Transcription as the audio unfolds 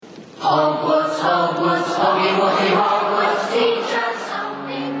Hogwarts, Hogwarts, Hoggy Woggy Hogwarts, teach us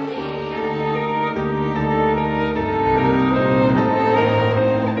something new.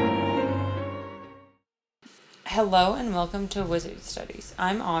 Hello and welcome to Wizard Studies.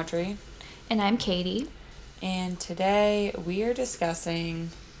 I'm Audrey. And I'm Katie. And today we are discussing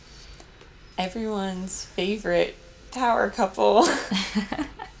everyone's favorite power couple.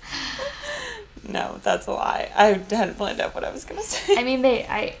 No, that's a lie. I hadn't planned out what I was going to say. I mean,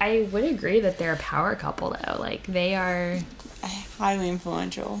 I would agree that they're a power couple, though. Like, they are... highly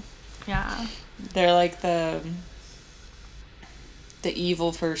influential. Yeah. They're like the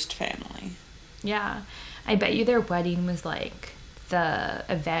evil first family. Yeah. I bet you their wedding was, like, the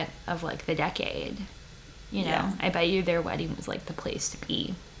event of, like, the decade. You know? Yeah. I bet you their wedding was, like, the place to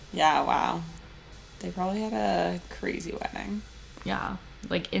be. Yeah, wow. They probably had a crazy wedding. Yeah.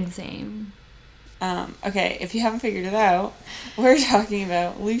 Like, insane. Okay, if you haven't figured it out, we're talking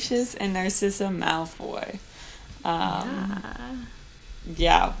about Lucius and Narcissa Malfoy.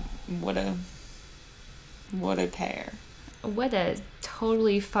 Yeah, what a pair. What a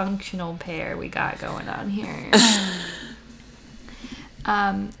totally functional pair we got going on here.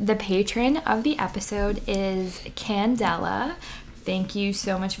 The patron of the episode is Candela. Thank you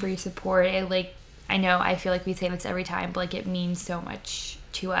so much for your support. I know I feel like we say this every time, but like it means so much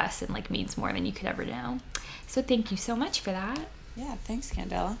to us and like means more than you could ever know. So thank you so much for that. Yeah, thanks,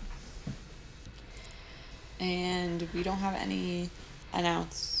 Candela. And we don't have any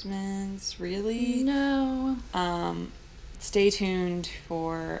announcements, really. No. Stay tuned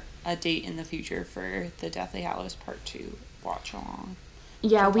for a date in the future for the Deathly Hallows Part 2 watch along.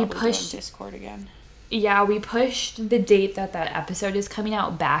 Yeah, We'll we probably do it pushed on Discord again. Yeah, we pushed the date that episode is coming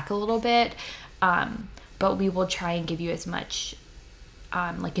out back a little bit. But we will try and give you as much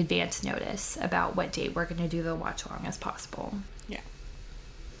advance notice about what date we're going to do the watch along as possible. Yeah.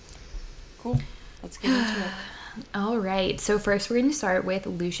 Cool. Let's get into it. All right. So first we're going to start with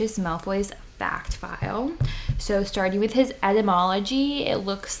Lucius Malfoy's fact file. So starting with his etymology, it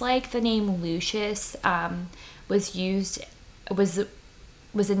looks like the name Lucius was a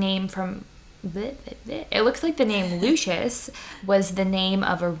name from... It looks like the name Lucius was the name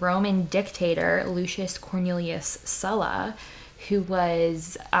of a Roman dictator, Lucius Cornelius Sulla, who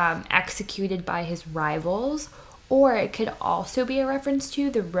was executed by his rivals, or it could also be a reference to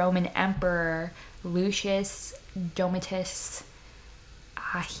the Roman emperor Lucius Domitius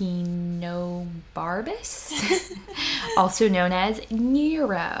Ahenobarbus, also known as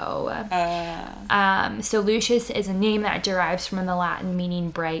Nero. So Lucius is a name that derives from the Latin meaning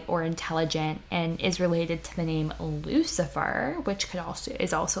bright or intelligent and is related to the name Lucifer, which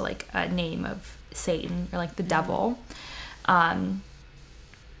is also like a name of Satan or like the devil.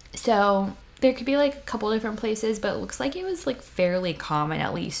 So there could be like a couple different places, but it looks like it was like fairly common,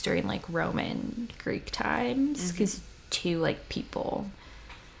 at least during like Roman Greek times, because two like people,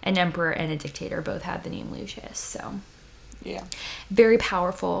 an emperor and a dictator, both had the name Lucius. So yeah, very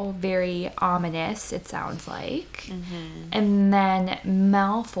powerful, very ominous, it sounds like. And then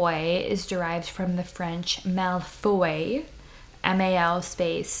Malfoy is derived from the French Malfoy, M-A-L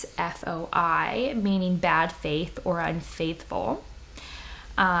space F-O-I, meaning bad faith or unfaithful.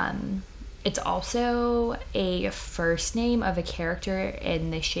 It's also a first name of a character in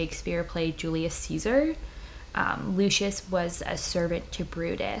the Shakespeare play Julius Caesar. Lucius was a servant to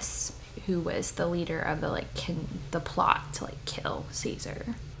Brutus, who was the leader of the plot to kill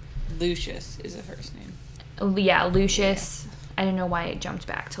Caesar. Lucius is a first name. Yeah, Lucius. Yeah. I don't know why it jumped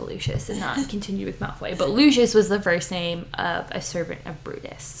back to Lucius and not continued with Malfoy, but Lucius was the first name of a servant of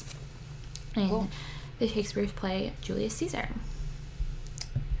Brutus in the Shakespeare's play Julius Caesar.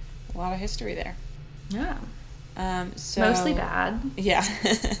 A lot of history there. Yeah. So mostly bad. Yeah.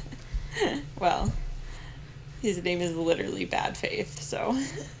 Well, his name is literally bad faith, so.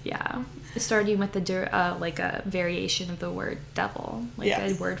 Yeah. Starting with a variation of the word devil.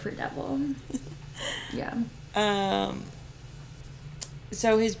 A word for devil. Yeah.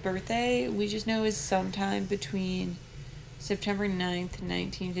 So his birthday, we just know, is sometime between September 9th,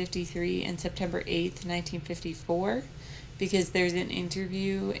 1953 and September 8th, 1954, because there's an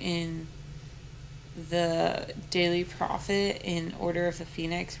interview in the Daily Prophet in Order of the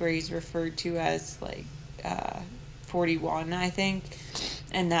Phoenix where he's referred to as 41, I think,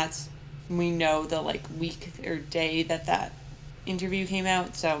 and we know the week or day that interview came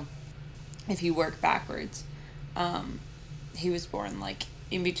out. So if you work backwards, he was born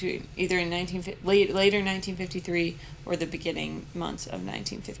in between, either in later 1953 or the beginning months of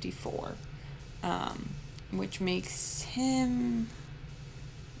 1954, which makes him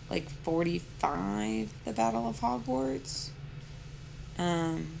 45, the Battle of Hogwarts.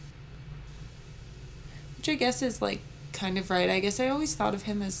 which I guess is, like, kind of right. I guess I always thought of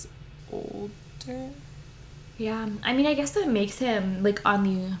him as older. Yeah, I mean, I guess that makes him, like, on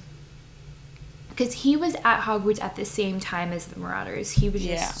the... Because he was at Hogwarts at the same time as the Marauders. He was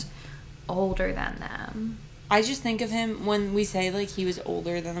just older than them. I just think of him, when we say, like, he was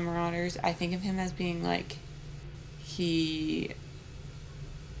older than the Marauders, I think of him as being, like, he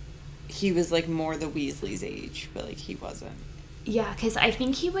was, like, more the Weasley's age, but, like, he wasn't. Yeah, because I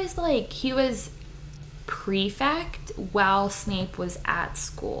think he was prefect while Snape was at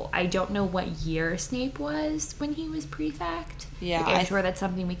school. I don't know what year Snape was when he was prefect. Yeah. Like, I'm sure that's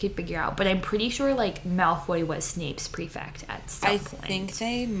something we could figure out. But I'm pretty sure, like, Malfoy was Snape's prefect at some point. I think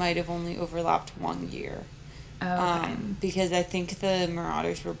they might have only overlapped 1 year. Okay. Because I think the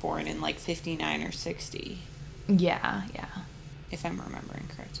Marauders were born in, like, 59 or 60. Yeah. If I'm remembering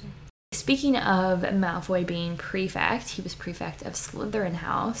correctly. Speaking of Malfoy being prefect, he was prefect of Slytherin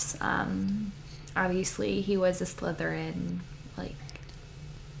House. Obviously, he was a Slytherin. Like,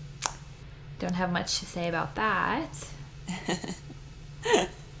 don't have much to say about that.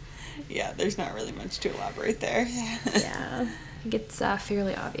 Yeah, there's not really much to elaborate there. Yeah, I think it's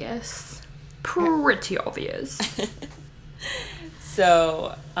fairly obvious. Pretty obvious.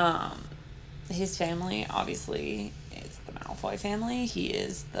 So, his family, obviously, is the Malfoy family. He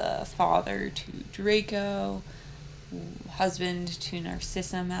is the father to Draco, husband to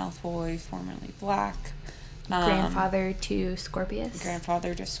Narcissa Malfoy, formerly Black. Grandfather to Scorpius.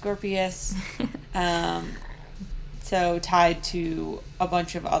 Grandfather to Scorpius. So tied to a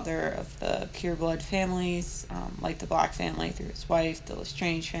bunch of other of the pureblood families, like the Black family through his wife, the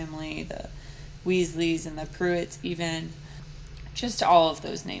Lestrange family, the Weasleys and the Pruitts even. Just all of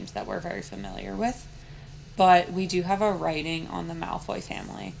those names that we're very familiar with. But we do have a writing on the Malfoy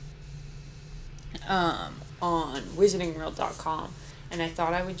family on wizardingworld.com, and I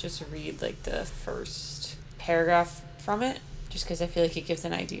thought I would just read, like, the first paragraph from it, just because I feel like it gives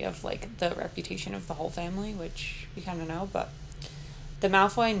an idea of, like, the reputation of the whole family, which we kind of know. But the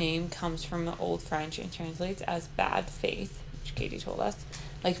Malfoy name comes from the Old French and translates as bad faith, which Katie told us.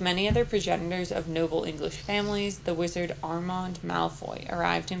 Like many other progenitors of noble English families, the wizard Armand Malfoy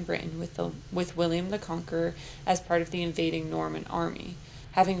arrived in Britain with William the Conqueror as part of the invading Norman army,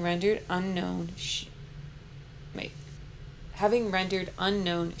 having rendered unknown,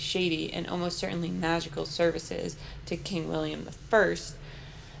 shady, and almost certainly magical services to King William I.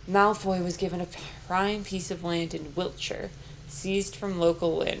 Malfoy was given a prime piece of land in Wiltshire, seized from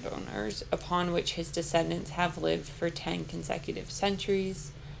local landowners, upon which his descendants have lived for 10 consecutive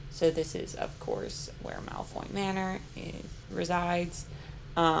centuries. So this is, of course, where Malfoy Manor resides.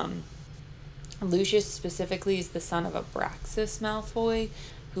 Lucius specifically is the son of Abraxas Malfoy,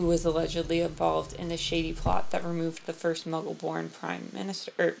 who was allegedly involved in the shady plot that removed the first Muggle-born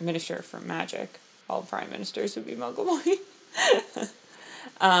minister from magic. All prime ministers would be Muggle-born.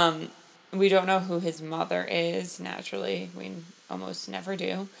 We don't know who his mother is, naturally. We almost never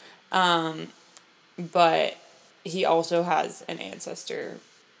do. But he also has an ancestor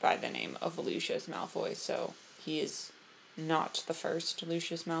by the name of Lucius Malfoy, so he is not the first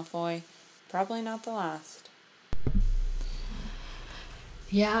Lucius Malfoy. Probably not the last.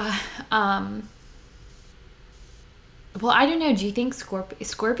 Yeah. Well, I don't know. Do you think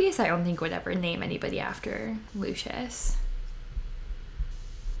Scorpius, I don't think, would ever name anybody after Lucius.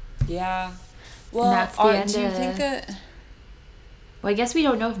 Yeah. Well, do you think that... Well, I guess we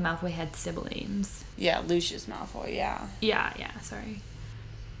don't know if Malfoy had siblings. Yeah, Lucius Malfoy, yeah. Yeah, sorry.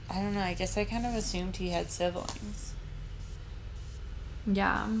 I don't know, I guess I kind of assumed he had siblings.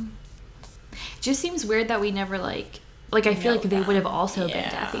 Yeah. It just seems weird that we never, I feel like they would have also been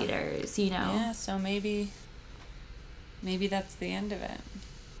Death Eaters, you know? Yeah, so maybe that's the end of it.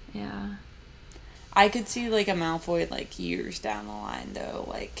 Yeah. I could see, a Malfoy, years down the line,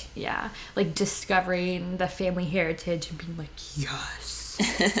 though, Yeah, discovering the family heritage and being like, yes,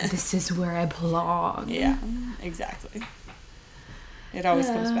 this is where I belong. Yeah, exactly. It always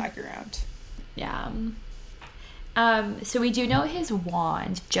comes back around. Yeah. So we do know his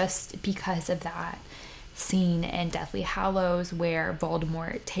wand just because of that scene in Deathly Hallows where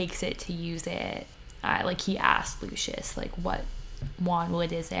Voldemort takes it to use it. He asked Lucius, what wand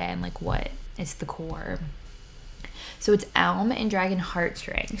wood is it and, what is the core. So it's elm and dragon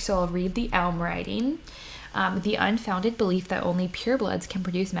heartstring. So I'll read the elm writing. The unfounded belief that only purebloods can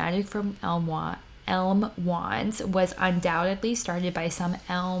produce magic from elm wands was undoubtedly started by some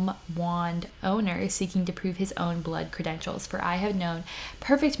elm wand owner seeking to prove his own blood credentials, for I have known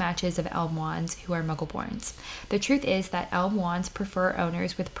perfect matches of elm wands who are Muggleborns. The truth is that elm wands prefer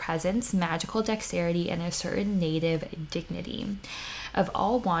owners with presence, magical dexterity, and a certain native dignity. Of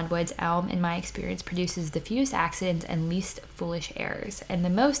all wand woods, elm, in my experience, produces the fewest accidents and least foolish errors, and the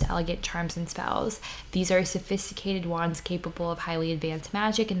most elegant charms and spells. These are sophisticated wands capable of highly advanced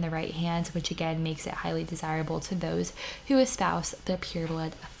magic in the right hands, which again makes it highly desirable to those who espouse the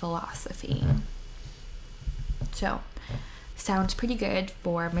pureblood philosophy. So, sounds pretty good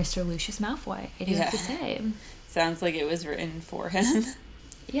for Mr. Lucius Malfoy, I do have to say. Sounds like it was written for him.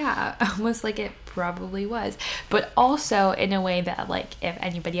 Yeah, almost like it probably was. But also in a way that, like, if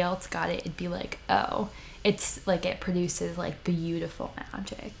anybody else got it, it'd be like, oh, it's like it produces, like, beautiful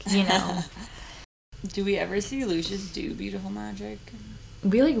magic, you know? Do we ever see Lucius do beautiful magic?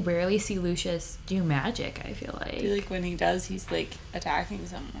 We, like, rarely see Lucius do magic, I feel like. I feel like when he does, he's, like, attacking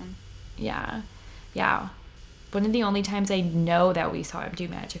someone. Yeah. Yeah. One of the only times I know that we saw him do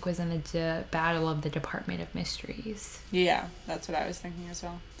magic was in the Battle of the Department of Mysteries. Yeah, that's what I was thinking as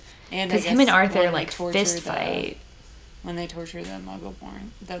well. And because him and Arthur, like, fist fight. When they torture the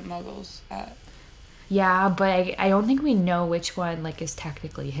Muggles. Yeah, but I don't think we know which one, like, is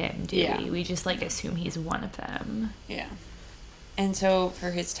technically him, do Yeah. we? We just, like, assume he's one of them. Yeah. And so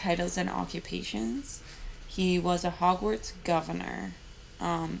for his titles and occupations, he was a Hogwarts governor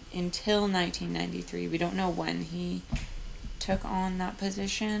until 1993. We don't know when he took on that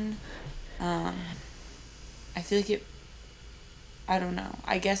position. I feel like I don't know.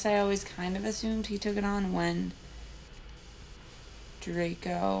 I guess I always kind of assumed he took it on when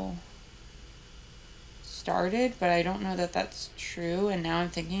Draco started, but I don't know that that's true. And now I'm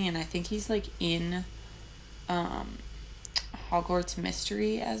thinking, and I think he's, like, in Hogwarts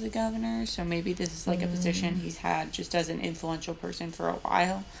Mystery as a governor, so maybe this is, like, a position he's had just as an influential person for a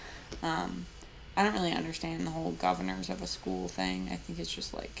while. I don't really understand the whole governors of a school thing. I think it's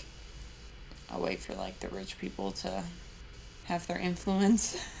just, like, a way for, like, the rich people to have their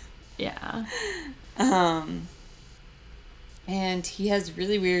influence. Yeah. And he has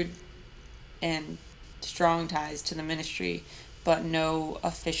really weird and strong ties to the ministry, but no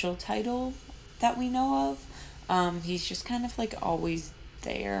official title that we know of. He's just kind of, like, always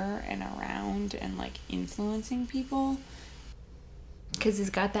there and around and, like, influencing people. Because he's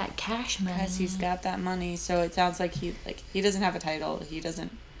got that cash money. Because he's got that money, so it sounds like he doesn't have a title. He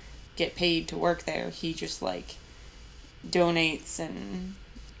doesn't get paid to work there. He just, like, donates and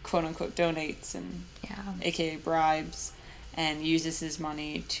quote-unquote donates and aka bribes, and uses his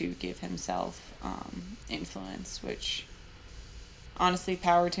money to give himself influence, which, honestly,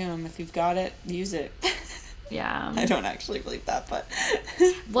 power to him. If you've got it, use it. Yeah. I don't actually believe that, but...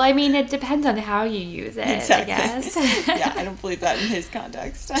 Well, I mean, it depends on how you use it, exactly. I guess. Yeah, I don't believe that in his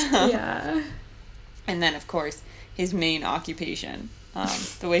context. Yeah. And then, of course, his main occupation,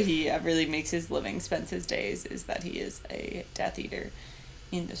 the way he really makes his living, spends his days, is that he is a Death Eater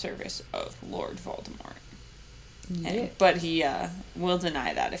in the service of Lord Voldemort. Yeah. But he will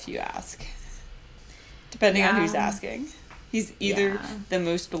deny that if you ask. Depending on who's asking. He's either the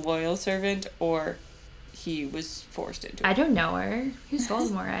most loyal servant or he was forced into it. I don't know her. Who's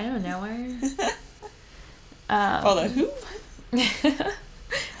Voldemort? I don't know her. Follow who?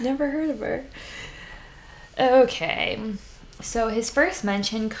 Never heard of her. Okay. So his first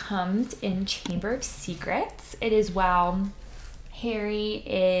mention comes in Chamber of Secrets. It is while Harry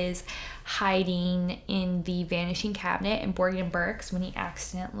is hiding in the Vanishing Cabinet in Borgin Burkes when he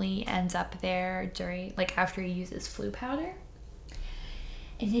accidentally ends up there after he uses flu powder.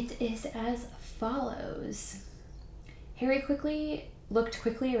 And it is as follows. Harry looked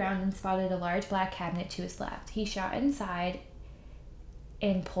quickly around and spotted a large black cabinet to his left. He shot inside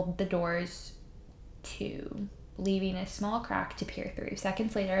and pulled the doors to, leaving a small crack to peer through.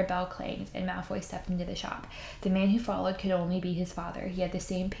 Seconds later, a bell clanged, and Malfoy stepped into the shop. The man who followed could only be his father. He had the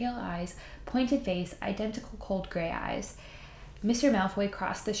same pale eyes, pointed face, identical cold gray eyes. Mr. Malfoy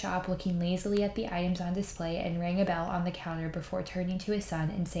crossed the shop, looking lazily at the items on display, and rang a bell on the counter before turning to his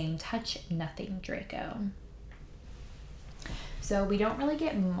son and saying, "Touch nothing, Draco." So we don't really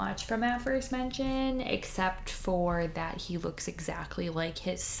get much from that first mention, except for that he looks exactly like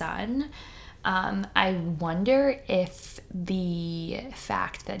his son. I wonder if the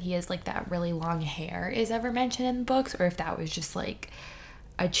fact that he has, like, that really long hair is ever mentioned in the books, or if that was just, like,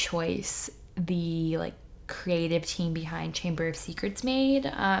 a choice the, like, creative team behind Chamber of Secrets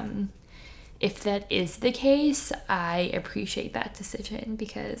made. If that is the case, I appreciate that decision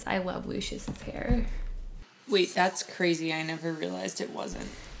because I love Lucius's hair. Wait, that's crazy. I never realized it wasn't.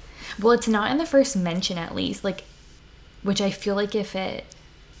 Well, it's not in the first mention, at least, like, which I feel like if it,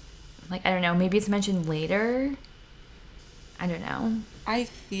 like, I don't know, maybe it's mentioned later. I don't know. I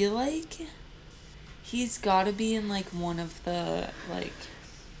feel like he's got to be in, like, one of the, like,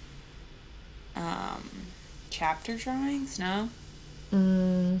 chapter drawings, no?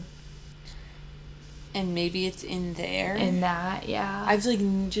 And maybe it's in there. In that, yeah. I've like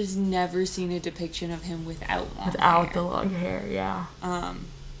just never seen a depiction of him without long Without hair. the long hair, yeah.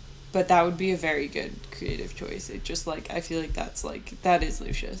 But that would be a very good creative choice. It just like, I feel like that's like, that is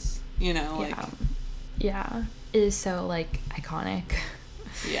Lucius, you know, like, Yeah. It is so, like, iconic.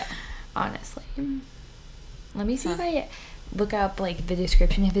 yeah. Honestly. Let me see if I look up, like, the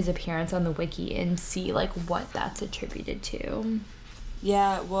description of his appearance on the wiki and see, like, what that's attributed to.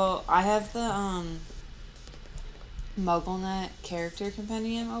 Yeah, well, I have the MuggleNet character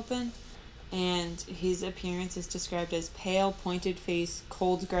compendium open, and his appearance is described as pale, pointed face,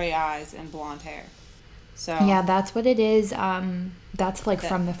 cold gray eyes, and blonde hair. So Yeah, that's what it is. That's, like,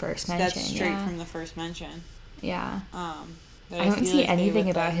 from the first mention. That's straight from the first mention. Yeah. But I don't feel see like they anything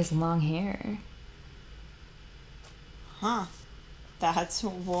would, about like- his long hair. Huh. That's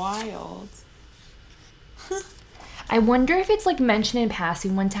wild. I wonder if it's, like, mentioned in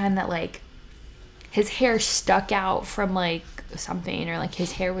passing one time that, like, his hair stuck out from, like, something, or, like,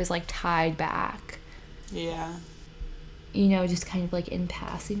 his hair was, like, tied back. Yeah. You know, just kind of, like, in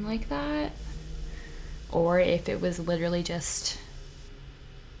passing like that. Or if it was literally just...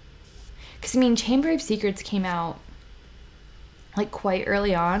 Because, I mean, Chamber of Secrets came out, like, quite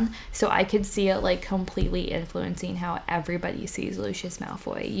early on, so I could see it, like, completely influencing how everybody sees Lucius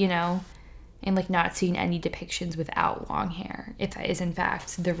Malfoy, you know? And, like, not seeing any depictions without long hair, if that is, in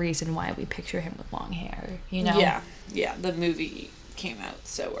fact, the reason why we picture him with long hair, you know? Yeah. Yeah, the movie came out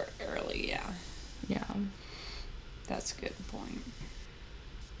so early, yeah. Yeah. That's a good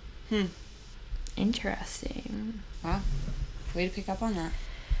point. Interesting. Wow. Way to pick up on that.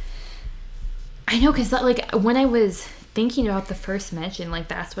 I know, because, like, when I was thinking about the first mention, like,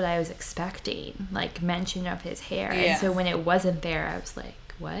 that's what I was expecting, like, mention of his hair. Yeah. And so when it wasn't there, I was like,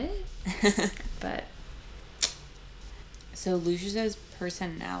 what? But So Lucius's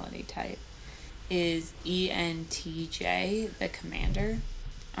personality type is ENTJ, the commander.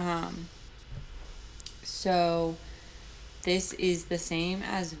 So this is the same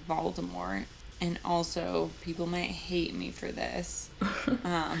as Voldemort, and also people might hate me for this.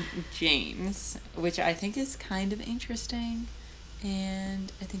 James, which I think is kind of interesting,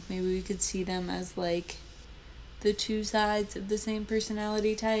 and I think maybe we could see them as like the two sides of the same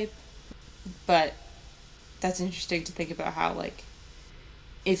personality type. But that's interesting to think about how, like,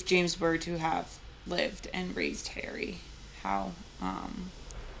 if James were to have lived and raised Harry, how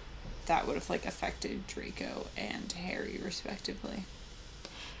that would have, like, affected Draco and Harry respectively.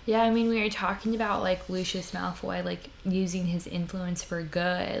 yeah, I mean, we were talking about, like, Lucius Malfoy, like, using his influence for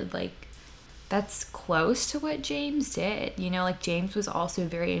good. Like, that's close to what James did. You know, like, James was also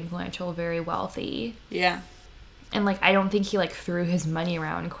very influential, very wealthy. Yeah. And, like, I don't think he, like, threw his money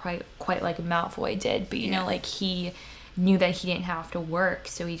around quite like Malfoy did. But, you know, like, he knew that he didn't have to work.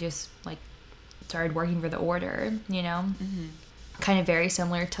 So he just, like, started working for the Order, you know? Mm-hmm. Kind of very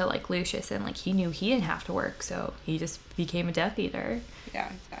similar to, like, Lucius. And, like, he knew he didn't have to work. So he just became a Death Eater. Yeah,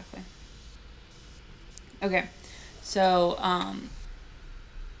 exactly. Okay. So,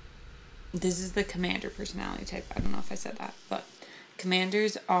 this is the commander personality type. I don't know if I said that, but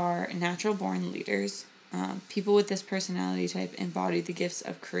commanders are natural born leaders. People with this personality type embody the gifts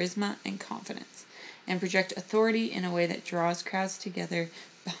of charisma and confidence and project authority in a way that draws crowds together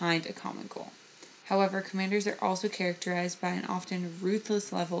behind a common goal. However, commanders are also characterized by an often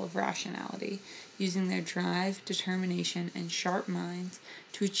ruthless level of rationality, using their drive, determination, and sharp minds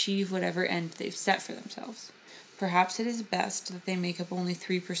to achieve whatever end they've set for themselves. Perhaps it is best that they make up only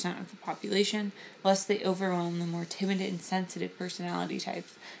 3% of the population, lest they overwhelm the more timid and sensitive personality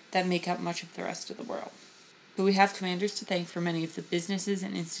types that make up much of the rest of the world. But we have commanders to thank for many of the businesses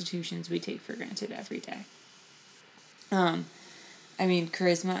and institutions we take for granted every day. I mean,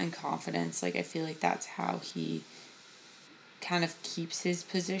 charisma and confidence, like, I feel like that's how he kind of keeps his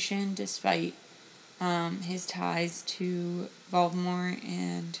position despite his ties to Voldemort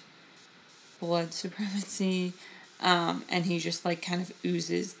and blood supremacy. And he just, like, kind of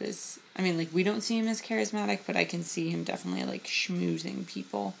oozes this. I mean, like, we don't see him as charismatic, but I can see him definitely, like, schmoozing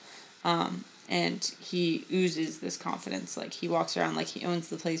people. And he oozes this confidence. Like, he walks around like he owns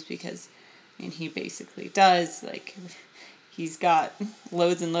the place because, I mean, he basically does. Like, he's got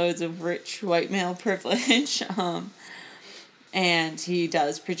loads and loads of rich white male privilege. And he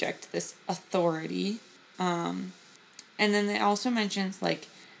does project this authority. And then it also mentions, like,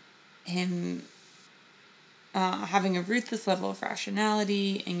 him having a ruthless level of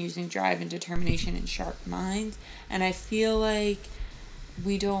rationality and using drive and determination and sharp minds. And I feel like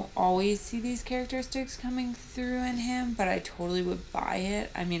we don't always see these characteristics coming through in him, but I totally would buy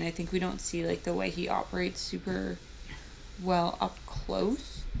it. I mean, I think we don't see, like, the way he operates super well up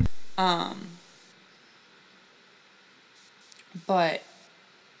close. But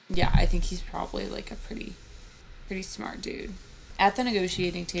yeah, I think he's probably like a pretty smart dude. At the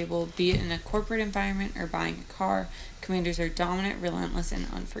negotiating table, be it in a corporate environment or buying a car, commanders are dominant, relentless, and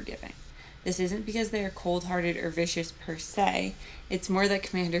unforgiving. This isn't because they are cold-hearted or vicious per se. It's more that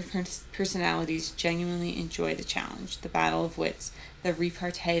commander personalities genuinely enjoy the challenge, the battle of wits, the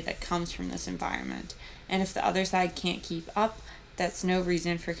repartee that comes from this environment. And if the other side can't keep up, that's no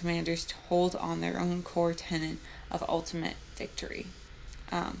reason for commanders to hold on their own core tenet of ultimate victory.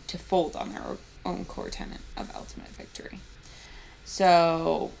 To fold on their own core tenet of ultimate victory.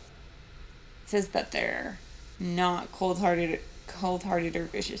 So it says that they're not cold-hearted or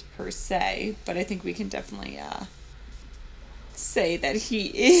vicious per se, but I think we can definitely say that he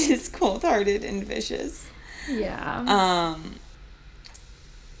is cold-hearted and vicious. Yeah.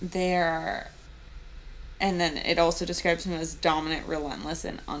 And then it also describes him as dominant, relentless,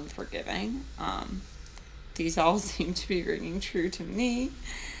 and unforgiving. These all seem to be ringing true to me.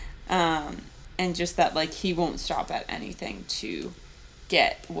 And just that, like, he won't stop at anything to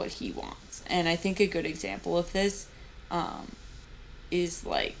get what he wants. And I think a good example of this is,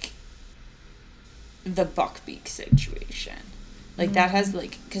 like, the Buckbeak situation. Like, that has,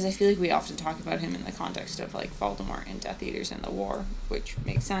 like, because I feel like we often talk about him in the context of, like, Voldemort and Death Eaters in the War, which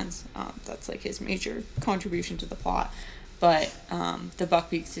makes sense. That's, like, his major contribution to the plot. But the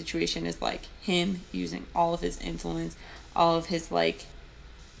Buckbeak situation is, like, him using all of his influence, all of his, like,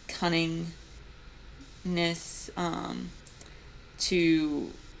 cunningness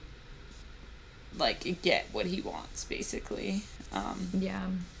to, like, get what he wants, basically. Yeah.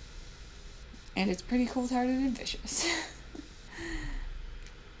 And it's pretty cold-hearted and vicious.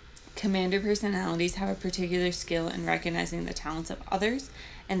 Commander personalities have a particular skill in recognizing the talents of others,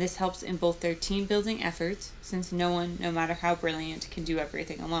 and this helps in both their team-building efforts, since no one, no matter how brilliant, can do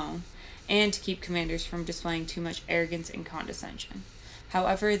everything alone, and to keep commanders from displaying too much arrogance and condescension.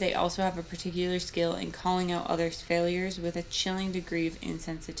 However, they also have a particular skill in calling out others' failures with a chilling degree of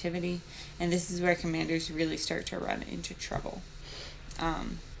insensitivity, and this is where commanders really start to run into trouble.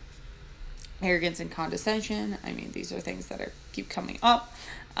 Arrogance and condescension, I mean, these are things that keep coming up.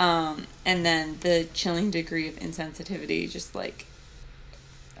 And then the chilling degree of insensitivity, just like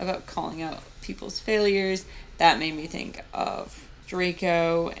about calling out people's failures, that made me think of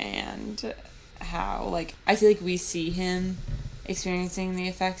Draco and how, like, I feel like we see him experiencing the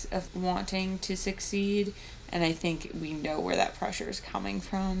effects of wanting to succeed, and I think we know where that pressure is coming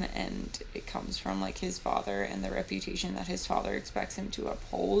from, and it comes from, like, his father and the reputation that his father expects him to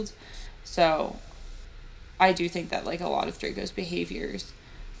uphold. So I do think that, like, a lot of Draco's behaviors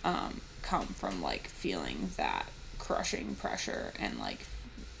come from, like, feeling that crushing pressure and, like,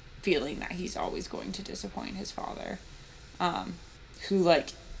 feeling that he's always going to disappoint his father, who, like,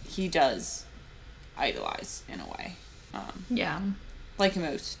 he does idolize in a way. Yeah. Like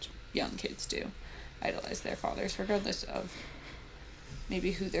most young kids do, idolize their fathers, regardless of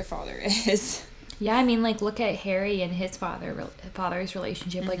maybe who their father is. Yeah, I mean, like, look at Harry and his father's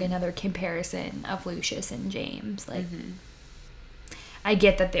relationship, like, another comparison of Lucius and James. Like, I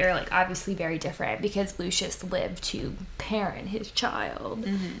get that they're, like, obviously very different because Lucius lived to parent his child,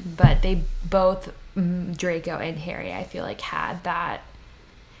 but they both, Draco and Harry, I feel like, had that,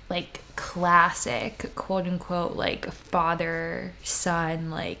 like, classic, quote-unquote, like, father-son,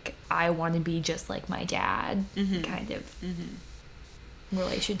 like, I want to be just like my dad kind of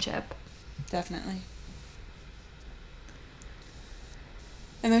relationship. Definitely.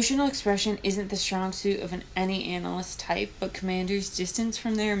 Emotional expression isn't the strong suit of any analyst type, but commanders' distance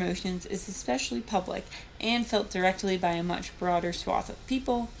from their emotions is especially public and felt directly by a much broader swath of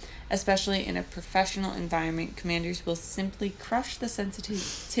people. Especially in a professional environment, commanders will simply crush the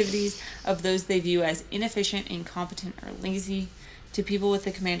sensitivities of those they view as inefficient, incompetent, or lazy. To people with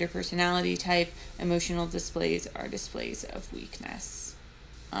the commander personality type, emotional displays are displays of weakness.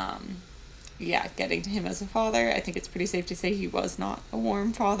 Yeah, getting to him as a father, I think it's pretty safe to say he was not a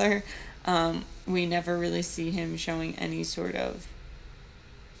warm father. We never really see him showing any sort of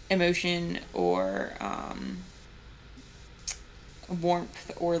emotion or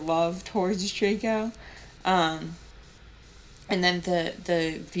warmth or love towards Draco. And then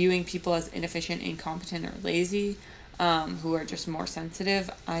the viewing people as inefficient, incompetent, or lazy, who are just more sensitive,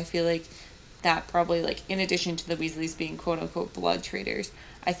 I feel like that probably, like, in addition to the Weasleys being quote-unquote blood traders,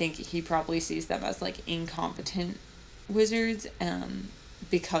 I think he probably sees them as, like, incompetent wizards,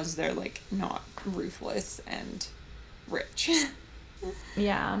 because they're, like, not ruthless and rich.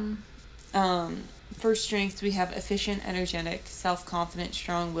 Yeah. For strengths, we have efficient, energetic, self-confident,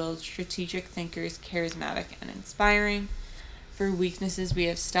 strong-willed, strategic thinkers, charismatic, and inspiring. For weaknesses, we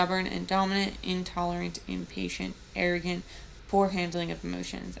have stubborn and dominant, intolerant, impatient, arrogant, poor handling of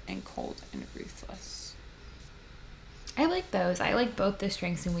emotions, and cold and ruthless. I like those. I like both the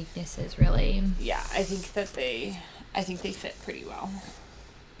strengths and weaknesses, really. Yeah, I think they fit pretty well.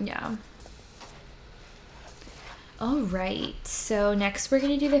 Yeah. All right. So next we're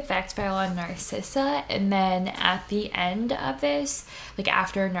going to do the fact file on Narcissa. And then at the end of this, like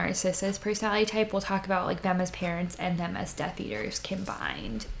after Narcissa's personality type, we'll talk about like them as parents and them as Death Eaters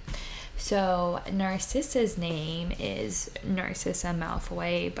combined. So Narcissa's name is Narcissa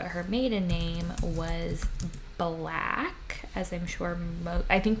Malfoy, but her maiden name was Black, as I'm sure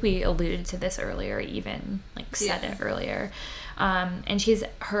I think we alluded to this earlier, even like said it earlier. And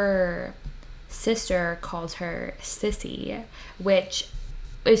her sister calls her Sissy, which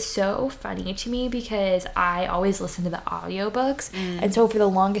is so funny to me because I always listen to the audiobooks, and so for the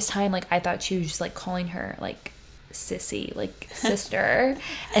longest time, like I thought she was just like calling her like Sissy, like sister.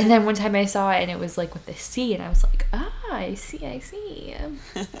 And then one time I saw it and it was like with the C, and I was like, I see.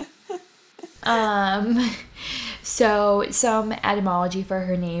 So some etymology for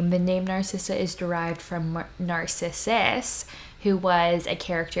her name. The name Narcissa is derived from Narcissus, who was a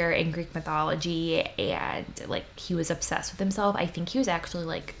character in Greek mythology, and like he was obsessed with himself. I think he was actually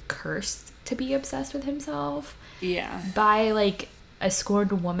like cursed to be obsessed with himself. Yeah. By like a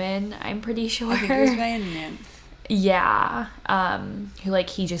scorned woman, I'm pretty sure. I think it was by a nymph. Yeah. Who like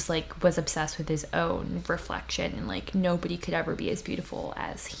he just like was obsessed with his own reflection, and like nobody could ever be as beautiful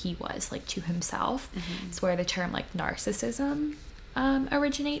as he was, like to himself. Mm-hmm. It's where the term like narcissism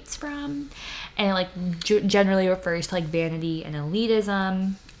originates from, and it like generally refers to like vanity and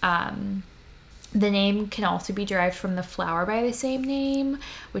elitism. The name can also be derived from the flower by the same name,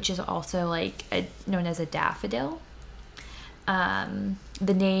 which is also like known as a daffodil.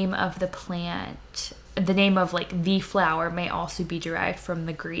 The name of the plant, the name of like the flower, may also be derived from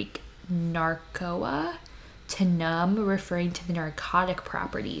the Greek narcoa, to numb, referring to the narcotic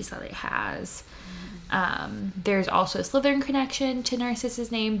properties that it has. There's also a Slytherin connection to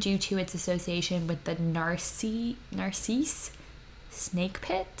Narcissa's name due to its association with the Narcisse snake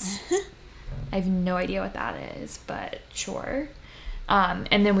pits. I have no idea what that is, but sure.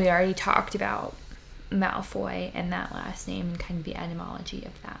 And then we already talked about Malfoy and that last name and kind of the etymology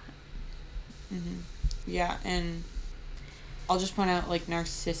of that. Mm-hmm. Yeah, and I'll just point out, like,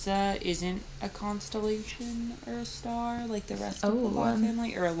 Narcissa isn't a constellation or a star like the rest of the Black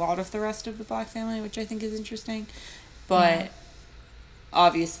family, or a lot of the rest of the Black family, which I think is interesting. But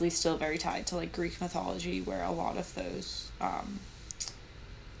obviously still very tied to, like, Greek mythology, where a lot of those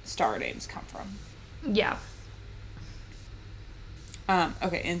star names come from. Yeah.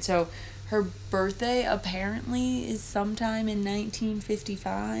 Okay, and so her birthday apparently is sometime in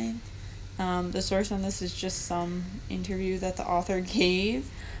 1955. The source on this is just some interview that the author gave.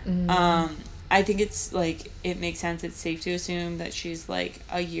 I think it's, like, it makes sense. It's safe to assume that she's, like,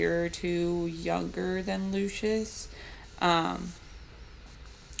 a year or two younger than Lucius. When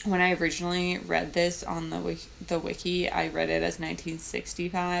I originally read this on the wiki, I read it as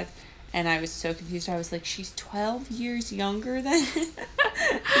 1965, and I was so confused. I was like, she's 12 years younger than...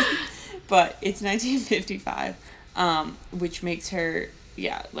 But it's 1955, which makes her...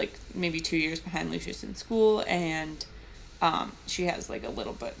 Yeah, like, maybe 2 years behind Lucius in school, and she has, like, a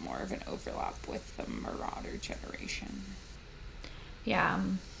little bit more of an overlap with the Marauder generation. Yeah.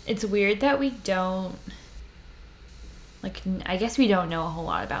 It's weird that we don't... Like, I guess we don't know a whole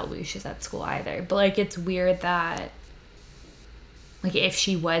lot about Lucius at school either, but, like, it's weird that, like, if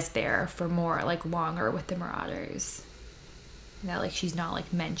she was there for more, like, longer with the Marauders, that, like, she's not,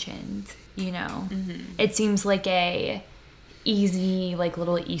 like, mentioned, you know? Mm-hmm. It seems like a... easy, like,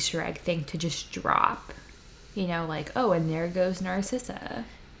 little Easter egg thing to just drop, you know, like, oh, and there goes Narcissa.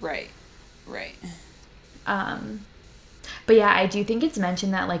 Right. But yeah, I do think it's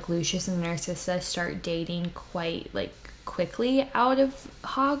mentioned that, like, Lucius and Narcissa start dating quite, like, quickly out of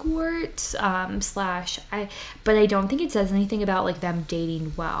Hogwarts, but I don't think it says anything about, like, them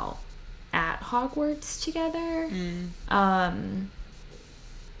dating well at Hogwarts together.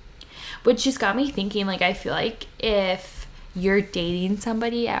 Which just got me thinking, like, I feel like if you're dating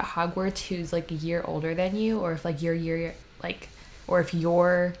somebody at Hogwarts who's, like, a year older than you, or if, like, or if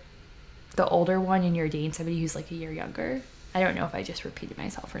you're the older one and you're dating somebody who's, like, a year younger. I don't know if I just repeated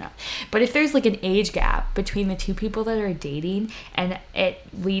myself or not. But if there's, like, an age gap between the two people that are dating and it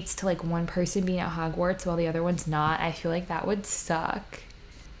leads to, like, one person being at Hogwarts while the other one's not, I feel like that would suck.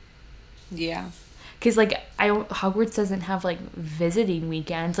 Yeah. Because, like, Hogwarts doesn't have, like, visiting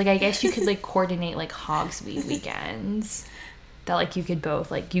weekends. Like, I guess you could, like, coordinate, like, Hogsmeade weekends. That, like, you could both,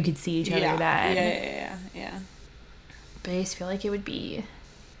 like, you could see each other then. Yeah. But I just feel like it would be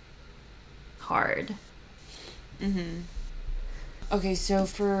hard. Okay, so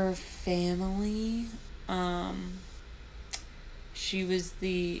for family, she was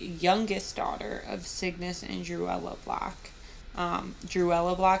the youngest daughter of Cygnus and Druella Black.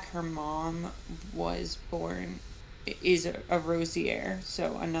 Druella Black, her mom is a Rosier,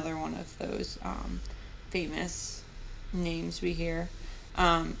 so another one of those famous names we hear.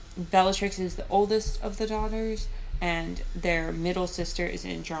 Bellatrix is the oldest of the daughters, and their middle sister is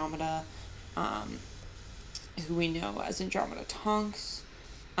Andromeda, who we know as Andromeda Tonks.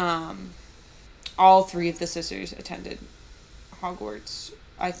 All three of the sisters attended Hogwarts,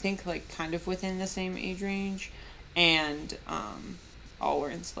 I think, like, kind of within the same age range, and all were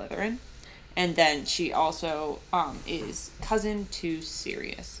in Slytherin. And then she also is cousin to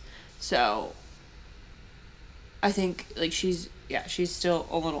Sirius. So I think, like, she's still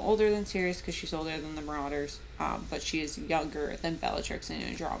a little older than Sirius because she's older than the Marauders, but she is younger than Bellatrix and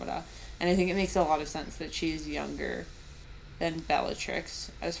Andromeda. And I think it makes a lot of sense that she is younger than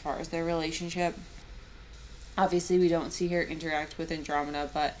Bellatrix as far as their relationship. Obviously, we don't see her interact with Andromeda,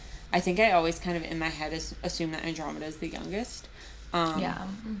 but I think I always kind of in my head assume that Andromeda is the youngest. Yeah.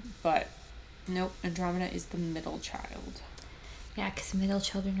 But nope, Andromeda is the middle child. Yeah, because middle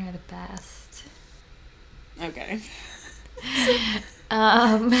children are the best. Okay.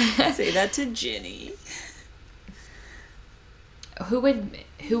 Say that to Ginny.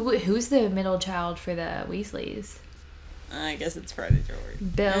 Who's the middle child for the Weasleys? I guess it's Fred and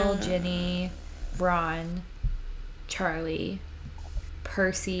George. Bill, Ginny, Ron, Charlie,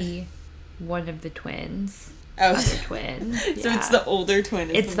 Percy, one of the twins. Oh, other twin. So Yeah. it's the older twin.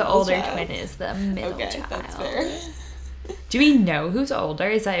 It's the older twin is the middle okay, child. That's fair. Do we know who's older?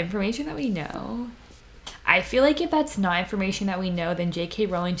 Is that information that we know? I feel like if that's not information that we know, then J.K.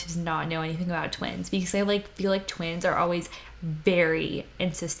 Rowling does not know anything about twins, because I feel like twins are always very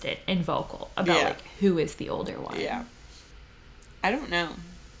insistent and vocal about like who is the older one. Yeah. I don't know.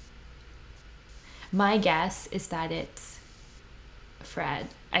 My guess is that it's Fred.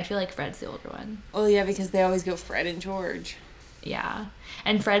 I feel like Fred's the older one. Well, yeah, because they always go Fred and George. Yeah.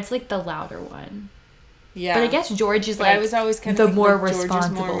 And Fred's like the louder one. Yeah. But I guess George is but like I was always kind the of more like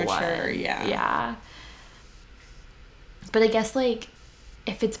responsible more mature, one. Yeah. Yeah. But I guess like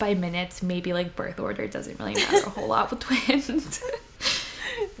if it's by minutes, maybe like birth order doesn't really matter a whole lot with twins.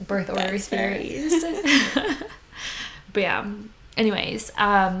 Birth order theories. But yeah. Anyways,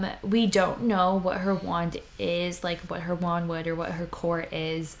 we don't know what her wand is, like what her wand would or what her core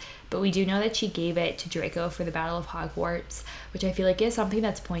is, but we do know that she gave it to Draco for the Battle of Hogwarts, which I feel like is something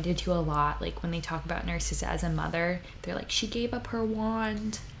that's pointed to a lot. Like when they talk about Narcissa as a mother, they're like, she gave up her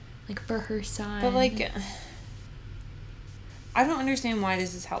wand, like for her son. But like, I don't understand why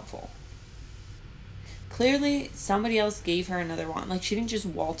this is helpful. Clearly, somebody else gave her another wand. Like, she didn't just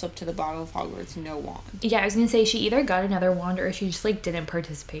waltz up to the Battle of Hogwarts, no wand. Yeah, I was gonna say she either got another wand or she just like didn't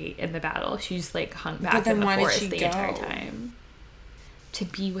participate in the battle. She just like hung back in the forest the entire time to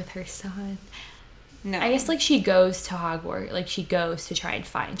be with her son. No, I guess like she goes to Hogwarts, like she goes to try and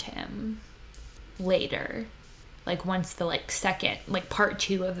find him later, like once the like second like part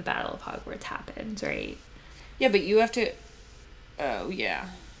 2 of the Battle of Hogwarts happens, right? Yeah, but you have to. Oh yeah.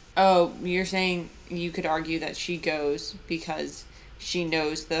 Oh, you're saying you could argue that she goes because she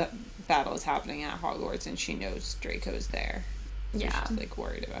knows the battle is happening at Hogwarts and she knows Draco's there. So Yeah. she's, like,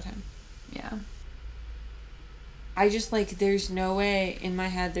 worried about him. Yeah. I just, like, there's no way, in my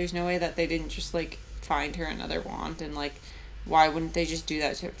head, there's no way that they didn't just, like, find her another wand. And, like, why wouldn't they just do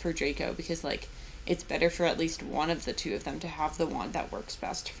that for Draco? Because, like, it's better for at least one of the two of them to have the wand that works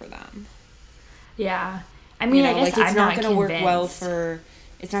best for them. Yeah. I mean, I guess like, I'm not gonna work well convinced. for.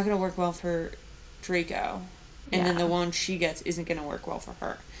 It's not going to work well for Draco. And then Yeah. the one she gets isn't going to work well for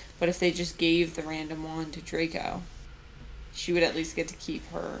her. But if they just gave the random wand to Draco, she would at least get to keep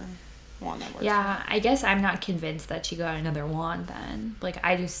her wand that works. Yeah, I guess I'm not convinced that she got another wand then. Like,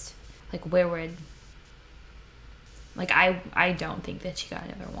 I just, like, where would, like, I don't think that she got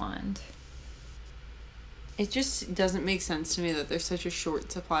another wand. It just doesn't make sense to me that there's such a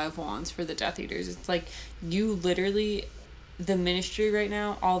short supply of wands for the Death Eaters. It's like, you literally, the Ministry right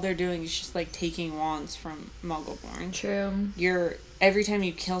now, all they're doing is just, like, taking wands from Muggleborn. True. Every time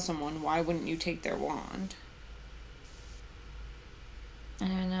you kill someone, why wouldn't you take their wand? I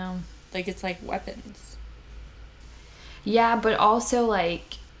don't know. Like, it's like weapons. Yeah, but also,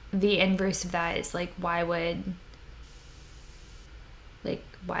 like, the inverse of that is, like, why would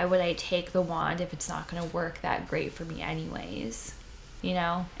I take the wand if it's not going to work that great for me anyways? You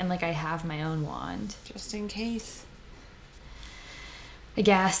know? And, like, I have my own wand. Just in case. I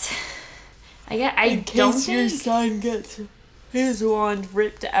guess. I In don't case your think, son gets his wand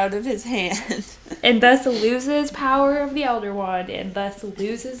ripped out of his hand. and thus loses power of the Elder Wand, and thus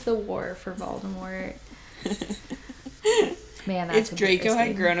loses the war for Voldemort. Man, that's If Draco had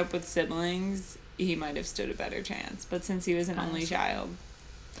embarrassing. grown up with siblings, he might have stood a better chance. But since he was an only child,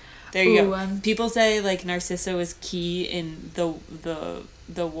 there you go. People say like Narcissa was key in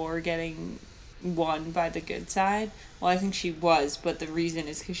the war getting won by the good side. Well, I think she was, but the reason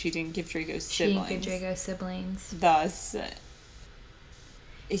is because she didn't give Draco siblings. She didn't give Draco siblings. Thus,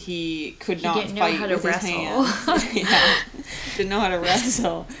 he could He not didn't know fight how to with wrestle. his hands. Yeah, didn't know how to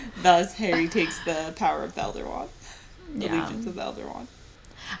wrestle. Thus, Harry takes the power of the Elder Wand. The Allegiance of the Elder Wand.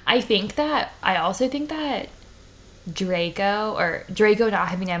 I also think that Draco not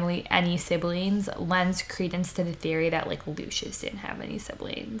having any siblings lends credence to the theory that like Lucius didn't have any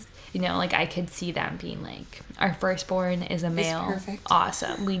siblings. You know, like I could see them being like, our firstborn is a male. Perfect.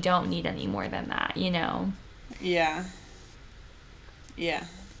 Awesome. We don't need any more than that, you know? Yeah. Yeah.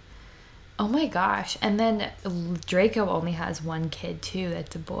 Oh my gosh. And then Draco only has one kid too,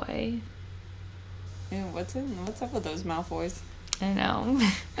 that's a boy. Yeah, what's up with those Malfoys? I know.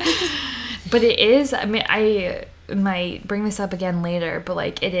 But it is, I mean, I might bring this up again later, but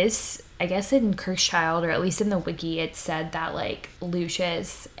like it is, I guess in Cursed Child, or at least in the wiki, it said that like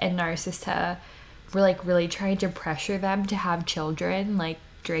Lucius and Narcissa were like really trying to pressure them to have children, like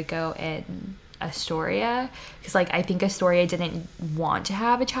Draco and Astoria, because like I think Astoria didn't want to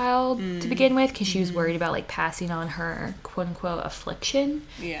have a child to begin with, because she was worried about like passing on her quote unquote affliction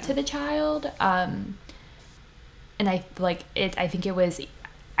to the child. And I think it was,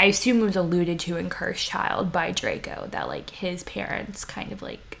 I assume it was alluded to in Cursed Child by Draco that like his parents kind of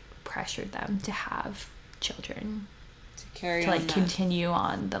like pressured them to have children, to like continue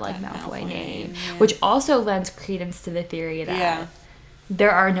on the like Malfoy name, yeah. which also lends credence to the theory that there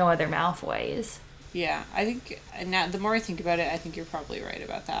are no other Malfoys. Yeah, I think now the more I think about it, I think you're probably right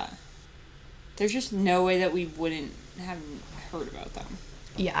about that. There's just no way that we wouldn't have heard about them.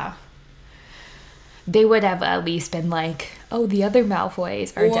 Yeah. They would have at least been like, oh, the other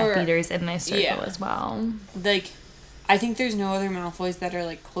Malfoys are Death Eaters in this circle as well. Like, I think there's no other Malfoys that are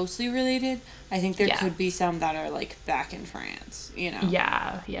like closely related. I think there could be some that are like back in France, you know?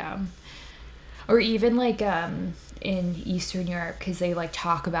 Yeah, yeah. Or even like in Eastern Europe, because they like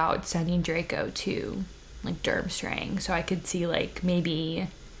talk about sending Draco to like Durmstrang. So I could see like maybe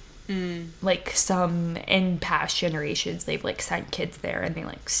like some in past generations they've like sent kids there and they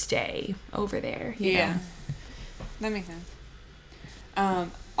like stay over there. You know? That makes sense.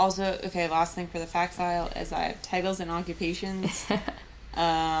 Also, okay, last thing for the fact file is I have titles and occupations.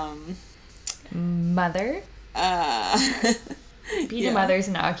 Mother. Being a mother's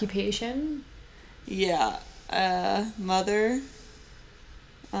an occupation. Yeah. Mother.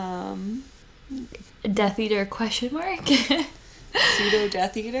 Death Eater ? Pseudo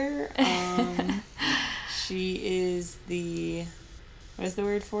Death Eater. She is the, what is the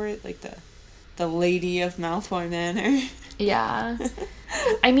word for it? Like the lady of Malfoy Manor. Yeah.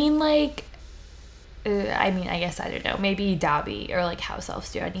 I mean, like, I guess, I don't know, maybe Dobby or like house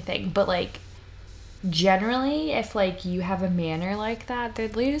elves do anything, but like generally if like you have a manor like that,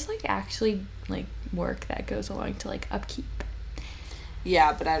 there's like actually like work that goes along to like upkeep.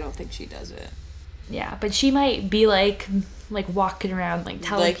 Yeah, but I don't think she does it. Yeah, but she might be like walking around like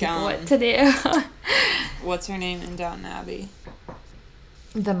telling people what to do. What's her name in Downton Abbey?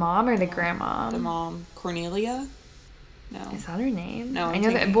 The mom or the grandma? The mom. Cornelia? No. Is that her name? No, I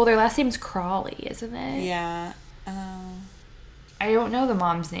know that. Well, their last name's Crawley, isn't it? Yeah. I don't know the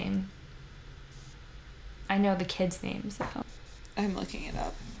mom's name. I know the kids' names though. I'm looking it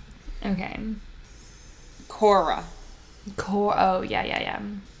up. Okay. Cora. Oh, yeah.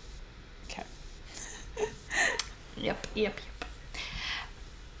 Okay. Yep.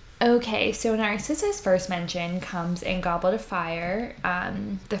 Okay, so Narcissa's first mention comes in Goblet of Fire.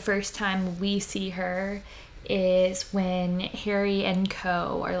 The first time we see her is when Harry and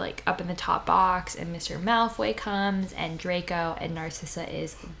Co. are like up in the top box and Mr. Malfoy comes and Draco and Narcissa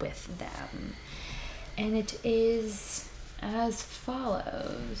is with them. And it is as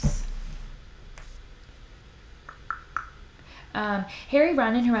follows. Harry,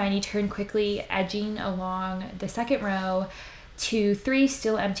 Ron, and Hermione turn quickly, edging along the second row to 3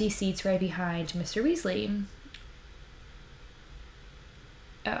 still empty seats right behind Mr. Weasley.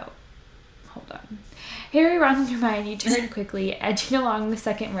 Oh, hold on. Harry, Ron, and Hermione turn quickly, edging along the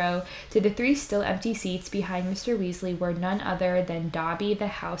second row to the 3 still empty seats behind Mr. Weasley were none other than Dobby the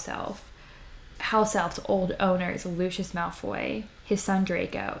house elf. house elf's old owners, Lucius Malfoy, his son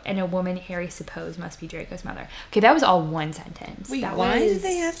Draco, and a woman Harry supposed must be Draco's mother. Okay, that was all one sentence. Wait, that why was did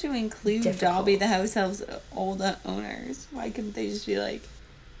they have to include difficult. Dobby the house elf's old owners? Why couldn't they just be like,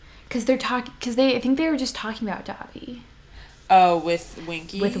 Because they're talking. Because I think they were just talking about Dobby oh, with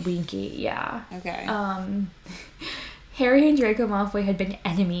Winky? with Winky. Yeah. Okay. Harry and Draco Malfoy had been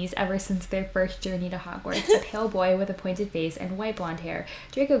enemies ever since their first journey to Hogwarts. A pale boy with a pointed face and white blonde hair,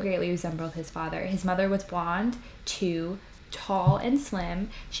 Draco greatly resembled his father. His mother was blonde, too, tall and slim.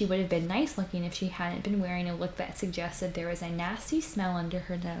 She would have been nice looking if she hadn't been wearing a look that suggested there was a nasty smell under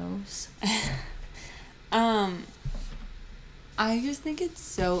her nose. I just think it's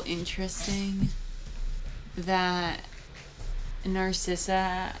so interesting that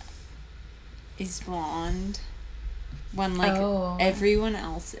Narcissa is blonde when, like, Oh. everyone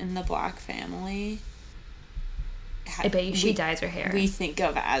else in the Black family I bet you she dyes her hair. we think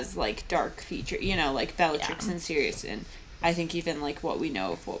of as, like, dark feature, you know, like Bellatrix Yeah. and Sirius, and I think even, like, what we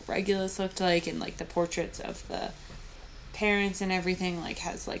know of what Regulus looked like, and, like, the portraits of the parents and everything, like,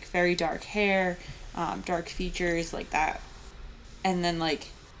 has, like, very dark hair, dark features, like that. And then, like,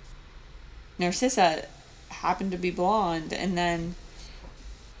 Narcissa happened to be blonde, and then,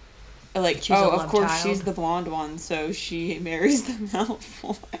 like, She's a oh, of love course child. she's the blonde one, so she marries the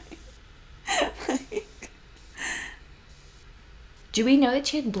Malfoy. Like, Do we know that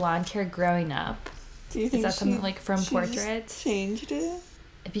she had blonde hair growing up? do you think that something, she- like, from she just portraits? changed it?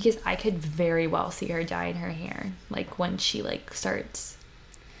 Because I could very well see her dyeing her hair, like when she like starts.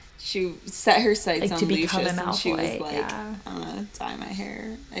 She set her sights Like, on to become Lucius, a and she was Malfoy, like, yeah. I'm gonna dye my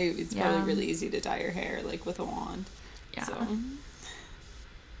hair. It's Yeah. probably really easy to dye your hair, like, with a wand. Yeah. So.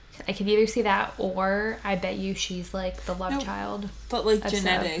 I could either see that, or I bet you she's like the love No. child. But, like, Of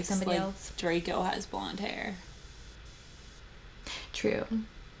genetics, somebody like, else. Draco has blonde hair. True.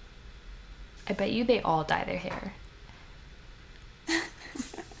 I bet you they all dye their hair.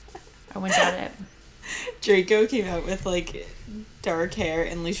 I wouldn't doubt it. Draco came out with, like, dark hair,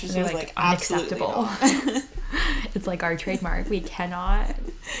 and Lucius And was they're like, absolutely unacceptable. not. It's like our trademark. We cannot.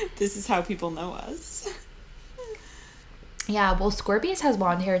 This is how people know us. Yeah, well, Scorpius has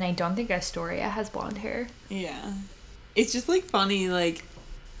blonde hair, and I don't think Astoria has blonde hair. Yeah. It's just, like, funny, like,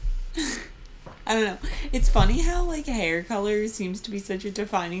 I don't know. It's funny how, like, hair color seems to be such a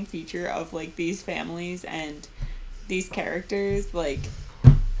defining feature of, like, these families and these characters. Like,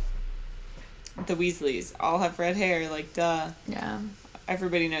 the Weasleys all have red hair, like, duh. Yeah.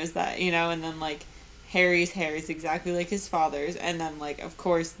 Everybody knows that, you know? And then, like, Harry's hair is exactly like his father's. And then, like, of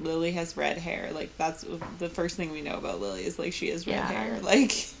course, Lily has red hair. Like, that's the first thing we know about Lily is, like, she has red Yeah. hair.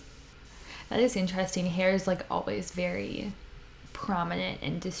 Like, That is interesting. Hair is like always very prominent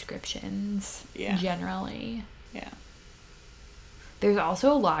in descriptions. Yeah. Generally. yeah. There's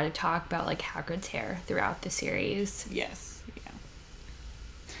also a lot of talk about like Hagrid's hair throughout the series. Yes. Yeah.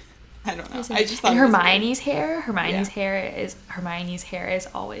 I don't know. Isn't I it? just thought And it was weird. Hermione's Yeah. Hermione's hair is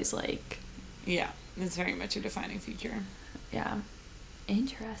always like, Yeah. It's very much a defining feature. yeah,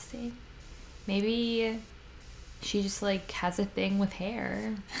 interesting. Maybe she just like has a thing with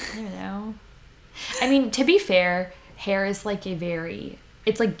hair. I don't know. I mean, to be fair, hair is like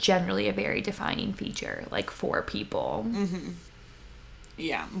it's like generally a very defining feature, like for people.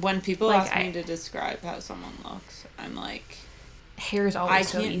 Yeah. When people Like, ask me to describe how someone looks, I'm like, Hair is I always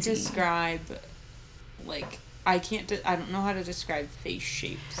so can't easy. describe, like, I don't know how to describe face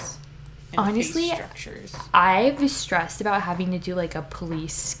shapes. And Honestly, face structures. I was stressed about having to do like a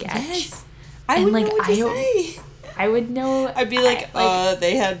police sketch. Yes. I And, would like, know what to I don't- say. I would know. I'd be like,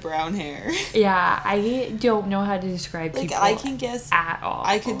 they had brown hair. Yeah, I don't know how to describe Like, people I can guess. at all.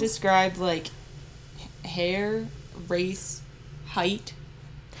 I could describe, like, hair, race, height,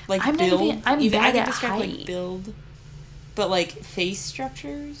 like, I'm not build. even- I'm I bad can at describe, like, height. build. But, like, face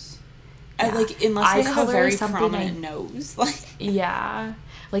structures? Yeah. Like, unless they Eye have a color very is something prominent nose. Like, Yeah,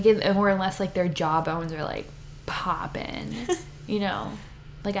 like or unless like their jawbones are like popping, you know,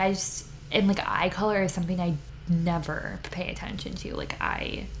 like I just and like eye color is something I never pay attention to. Like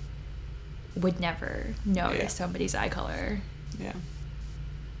I would never notice Yeah. somebody's eye color. yeah.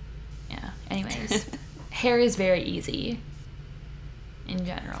 Yeah. Anyways, hair is very easy in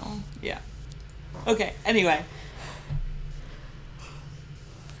general. Yeah. Okay, anyway.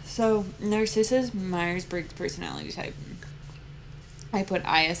 So, Narcissa's Myers-Briggs personality type. I put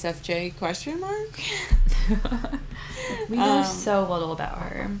ISFJ question mark. We know so little about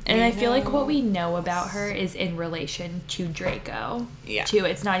her. And we I feel like what know- we know about her is in relation to Draco. Yeah. Too.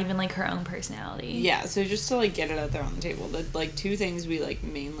 It's not even like her own personality. Yeah, so just to, like, get it out there on the table, the, like, two things we, like,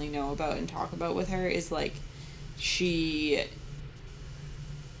 mainly know about and talk about with her is, like, she,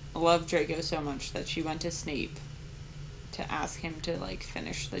 loved Draco so much that she went to Snape to ask him to, like,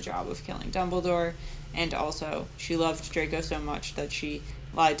 finish the job of killing Dumbledore. And also, she loved Draco so much that she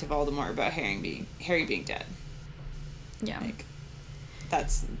lied to Voldemort about Harry being dead. Yeah. Like,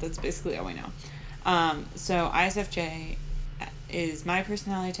 that's basically all we know. So ISFJ is my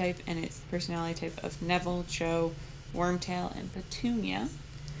personality type, and it's the personality type of Neville, Cho, Wormtail, and Petunia.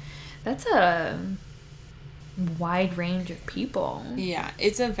 That's a wide range of people. Yeah,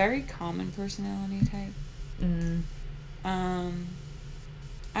 it's a very common personality type. Mm.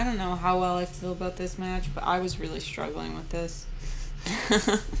 I don't know how well I feel about this match, but I was really struggling with this.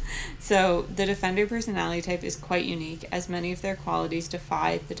 So, the Defender personality type is quite unique, as many of their qualities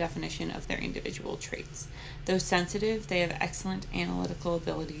defy the definition of their individual traits. Though sensitive, they have excellent analytical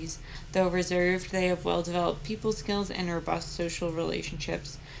abilities. Though reserved, they have well-developed people skills and robust social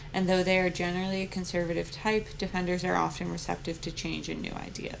relationships. And though they are generally a conservative type, Defenders are often receptive to change and new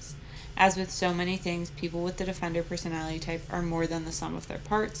ideas. As with so many things, people with the Defender personality type are more than the sum of their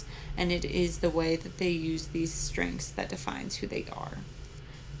parts, and it is the way that they use these strengths that defines who they are.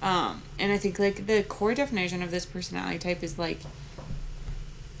 And I think, like, the core definition of this personality type is, like,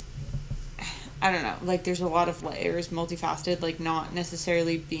 I don't know, like, there's a lot of layers, multifaceted, like, not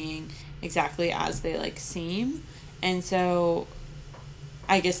necessarily being exactly as they, like, seem. And so,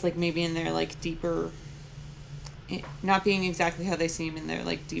 I guess, like, maybe in their, like, deeper, not being exactly how they seem in their,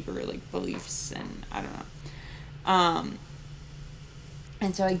 like, deeper, like, beliefs, and I don't know.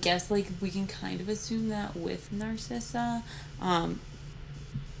 And so I guess, like, we can kind of assume that with Narcissa,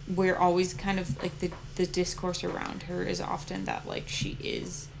 we're always kind of, like, the discourse around her is often that, like, she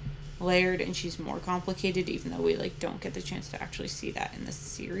is layered and she's more complicated, even though we, like, don't get the chance to actually see that in the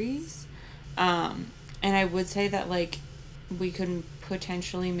series. And I would say that, like, we could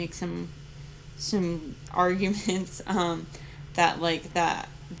potentially make some arguments that, like, that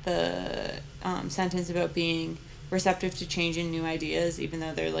the sentence about being receptive to change and new ideas, even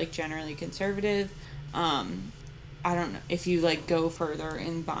though they're, like, generally conservative, I don't know if you, like, go further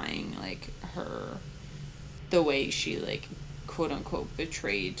in buying, like, the way she, like, quote unquote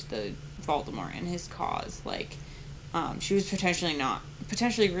betrayed the Voldemort and his cause, like, she was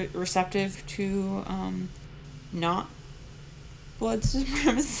potentially receptive to not blood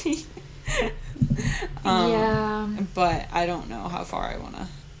supremacy. Yeah. But I don't know how far I wanna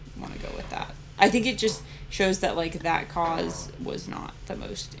go with that. I think it just shows that, like, that cause was not the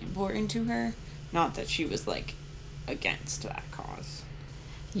most important to her, not that she was, like, against that cause.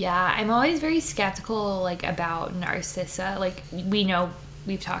 Yeah, I'm always very skeptical, like, about Narcissa. Like, we know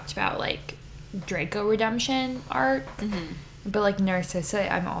we've talked about, like, Draco redemption arc, but, like,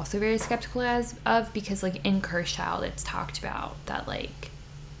 Narcissa I'm also very skeptical of, because, like, in Cursed Child it's talked about that, like,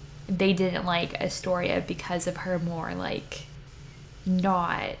 they didn't like Astoria because of her more, like,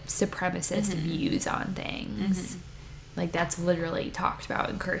 not supremacist views on things. Like, that's literally talked about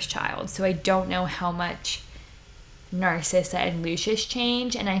in Cursed Child. So I don't know how much Narcissa and Lucius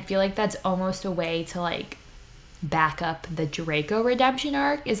change, and I feel like that's almost a way to, like, back up the Draco redemption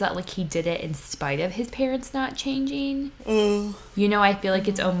arc, is that, like, he did it in spite of his parents not changing. You know, I feel like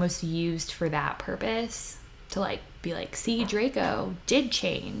it's almost used for that purpose, to, like, be like, see, Draco did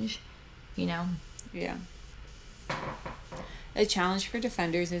change, you know? Yeah. A challenge for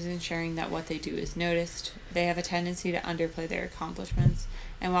Defenders is ensuring that what they do is noticed. They have a tendency to underplay their accomplishments,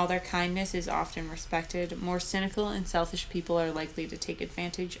 and while their kindness is often respected, more cynical and selfish people are likely to take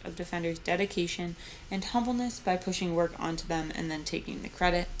advantage of Defenders' dedication and humbleness by pushing work onto them and then taking the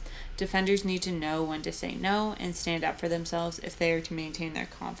credit. Defenders need to know when to say no and stand up for themselves if they are to maintain their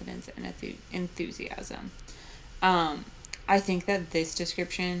confidence and enthusiasm. I think that this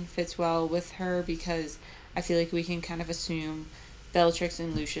description fits well with her, because I feel like we can kind of assume Bellatrix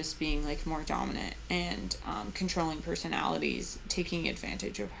and Lucius being, like, more dominant and controlling personalities, taking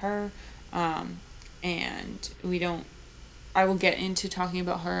advantage of her. And I will get into talking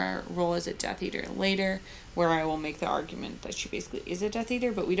about her role as a Death Eater later, where I will make the argument that she basically is a Death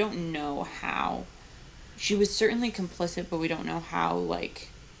Eater, but we don't know how. She was certainly complicit, but we don't know how, like,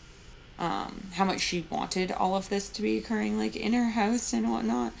 how much she wanted all of this to be occurring, like, in her house and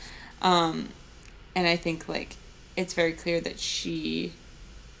whatnot. And I think, like, it's very clear that she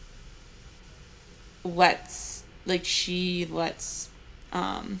lets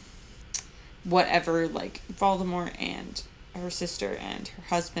whatever, like, Voldemort and her sister and her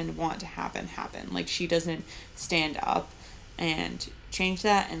husband want to happen. Like, she doesn't stand up and change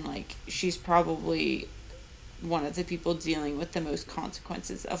that, and, like, she's probably one of the people dealing with the most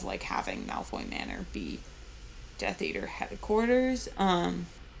consequences of, like, having Malfoy Manor be Death Eater headquarters.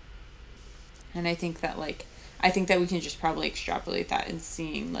 And I think that, like, I think that we can just probably extrapolate that and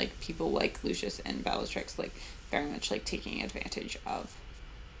seeing like people like Lucius and Bellatrix like very much like taking advantage of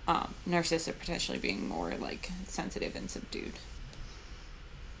Narcissa potentially being more like sensitive and subdued.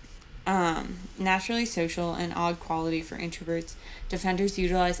 Naturally social and odd quality for introverts, defenders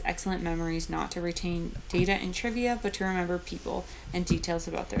utilize excellent memories not to retain data and trivia, but to remember people and details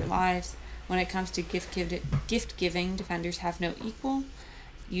about their lives. When it comes to gift giving, defenders have no equal,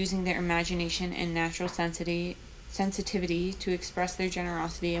 using their imagination and natural sensitivity to express their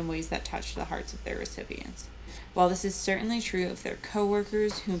generosity in ways that touch the hearts of their recipients. While this is certainly true of their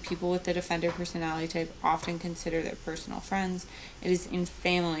co-workers, whom people with the defender personality type often consider their personal friends, it is in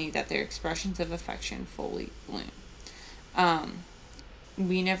family that their expressions of affection fully bloom.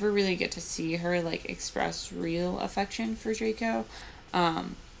 We never really get to see her like express real affection for Draco,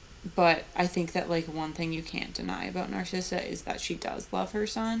 but I think that like one thing you can't deny about Narcissa is that she does love her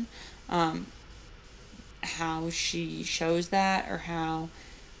son. How she shows that or how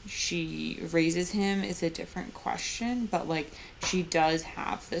she raises him is a different question, but like she does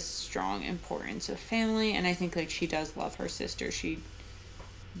have this strong importance of family, and I think like she does love her sister. She,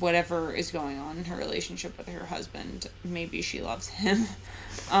 whatever is going on in her relationship with her husband, maybe she loves him.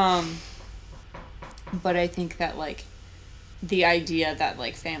 But I think that like the idea that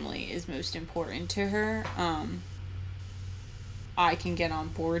like family is most important to her, I can get on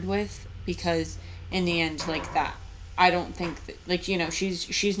board with, because in the end, like that, I don't think that, like, you know,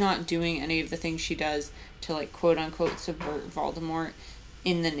 she's not doing any of the things she does to like quote unquote subvert Voldemort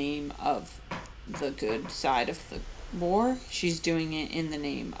in the name of the good side of the war. She's doing it in the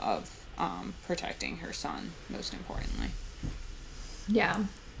name of protecting her son, most importantly. Yeah.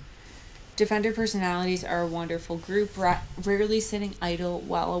 Defender personalities are a wonderful group, rarely sitting idle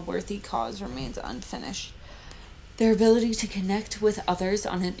while a worthy cause remains unfinished. Their ability to connect with others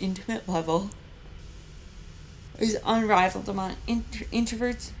on an intimate level is unrivaled among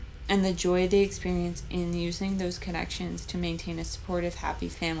introverts, and the joy they experience in using those connections to maintain a supportive, happy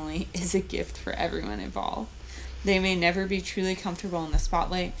family is a gift for everyone involved. They may never be truly comfortable in the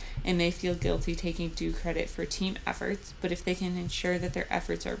spotlight and may feel guilty taking due credit for team efforts, but if they can ensure that their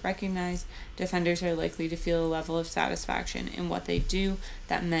efforts are recognized, defenders are likely to feel a level of satisfaction in what they do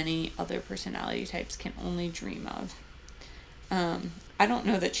that many other personality types can only dream of. I don't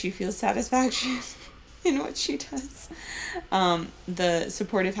know that she feels satisfaction in what she does. The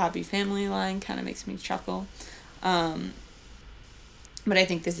supportive, happy family line kind of makes me chuckle. But I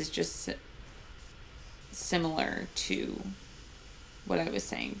think this is just similar to what I was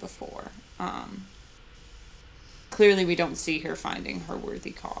saying before. Clearly we don't see her finding her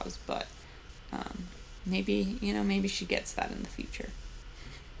worthy cause, but maybe she gets that in the future.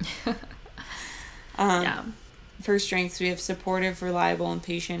 Yeah. For strengths, we have supportive, reliable, and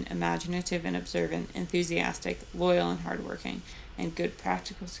patient, imaginative and observant, enthusiastic, loyal and hardworking, and good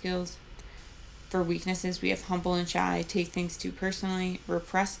practical skills. For weaknesses, we have humble and shy, take things too personally,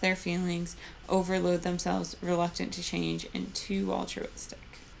 repress their feelings, overload themselves, reluctant to change, and too altruistic.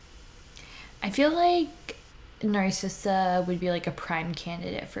 I feel like Narcissa would be like a prime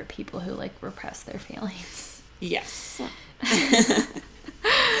candidate for people who like repress their feelings. Yes.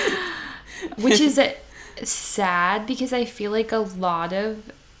 Which is sad, because I feel like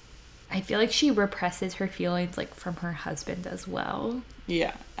she represses her feelings like from her husband as well.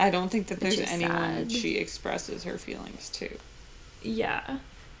 Yeah, I don't think that there's anyone sad. she expresses her feelings to. Yeah.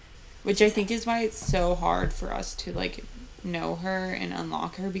 Which I think is why it's so hard for us to like know her and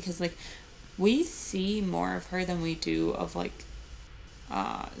unlock her, because like we see more of her than we do of like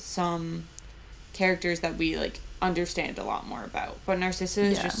some characters that we like understand a lot more about. But Narcissa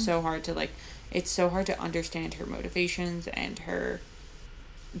is just so hard to like, it's so hard to understand her motivations and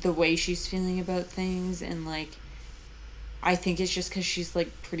the way she's feeling about things, and like I think it's just because she's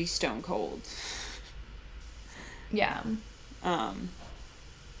like pretty stone cold. Yeah.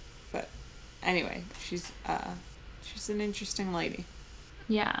 But anyway, she's an interesting lady.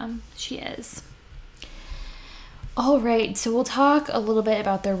 Yeah, she is. All right, so we'll talk a little bit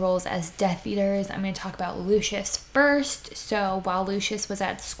about their roles as Death Eaters. I'm going to talk about Lucius first. So while Lucius was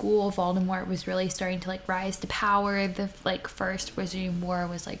at school, Voldemort was really starting to like rise to power. The like first Wizarding War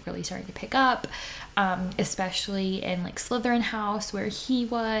was like really starting to pick up, especially in like Slytherin house where he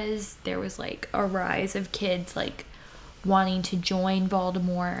was. There was like a rise of kids like wanting to join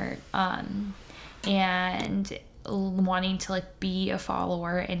Voldemort, and wanting to like be a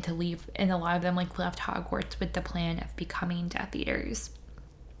follower and to leave, and a lot of them like left Hogwarts with the plan of becoming Death Eaters.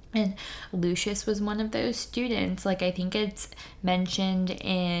 And Lucius was one of those students. Like I think it's mentioned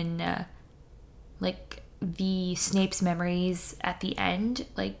in like the Snape's memories at the end,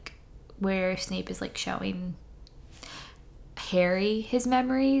 like where Snape is like showing carry his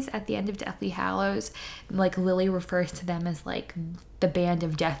memories at the end of Deathly Hallows. Like, Lily refers to them as, like, the band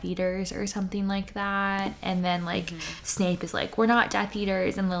of Death Eaters or something like that. And then, like, Snape is like, we're not Death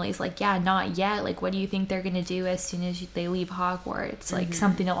Eaters. And Lily's like, yeah, not yet. Like, what do you think they're going to do as soon as they leave Hogwarts? Like,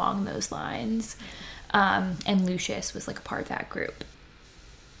 something along those lines. And Lucius was, like, a part of that group.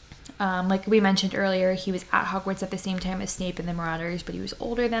 Like we mentioned earlier, he was at Hogwarts at the same time as Snape and the Marauders, but he was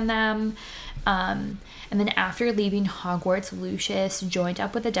older than them. And then after leaving Hogwarts, Lucius joined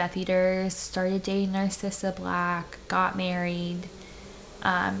up with the Death Eaters, started dating Narcissa Black, got married,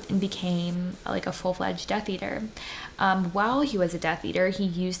 and became like a full-fledged Death Eater. While he was a Death Eater, he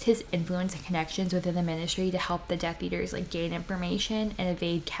used his influence and connections within the Ministry to help the Death Eaters like gain information and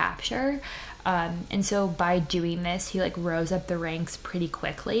evade capture. And so by doing this, he like rose up the ranks pretty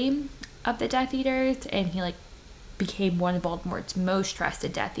quickly of the Death Eaters, and he like became one of Voldemort's most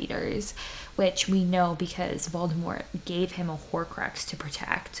trusted Death Eaters, which we know because Voldemort gave him a Horcrux to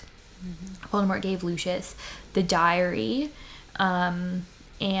protect. Voldemort gave Lucius the diary,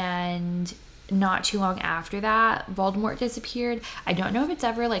 and not too long after that, Voldemort disappeared. I don't know if it's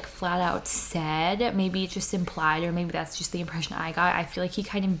ever like flat out said. Maybe it's just implied, or maybe that's just the impression I got. I feel like he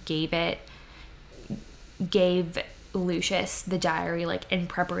kind of gave Lucius the diary like in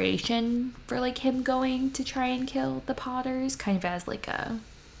preparation for like him going to try and kill the Potters, kind of as like a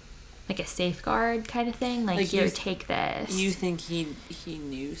safeguard kind of thing. Like here, take this. You think he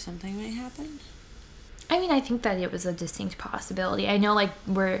knew something might happen? I mean, I think that it was a distinct possibility. I know, like,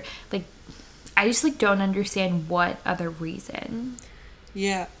 we're, like, I just, like, don't understand what other reason.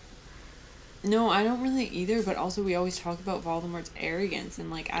 Yeah. No, I don't really either, but also we always talk about Voldemort's arrogance,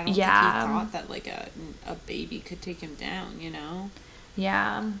 and, like, I don't think he thought that, like, a baby could take him down, you know?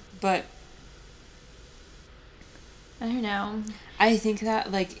 Yeah. But I don't know. I think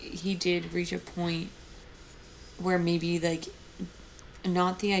that, like, he did reach a point where maybe, like,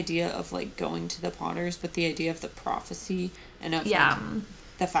 not the idea of like going to the Potters, but the idea of the prophecy and of like,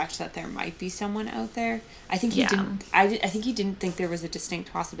 the fact that there might be someone out there. I think he didn't. I think he didn't think there was a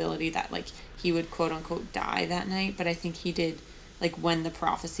distinct possibility that like he would quote unquote die that night. But I think he did. Like when the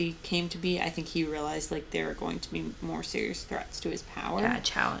prophecy came to be, I think he realized like there were going to be more serious threats to his power.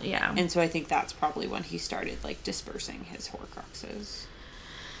 Yeah. And so I think that's probably when he started like dispersing his Horcruxes.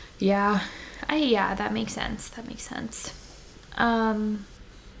 Yeah, that makes sense.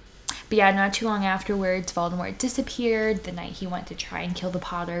 But yeah, not too long afterwards, Voldemort disappeared the night he went to try and kill the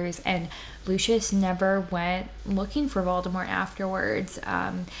Potters, and Lucius never went looking for Voldemort afterwards.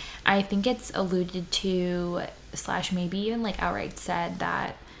 I think it's alluded to, / maybe even like outright said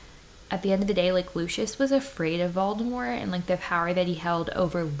that at the end of the day, like Lucius was afraid of Voldemort and like the power that he held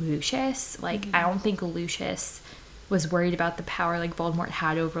over Lucius. Like, I don't think Lucius was worried about the power like Voldemort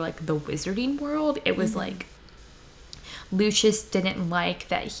had over like the wizarding world. It was like Lucius didn't like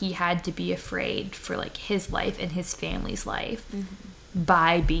that he had to be afraid for like his life and his family's life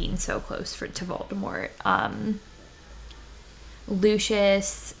by being so close to Voldemort.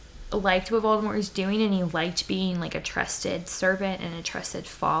 Lucius liked what Voldemort was doing, and he liked being like a trusted servant and a trusted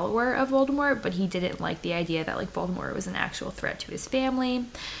follower of Voldemort, but he didn't like the idea that like Voldemort was an actual threat to his family.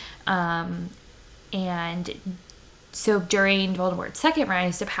 And so during Voldemort's second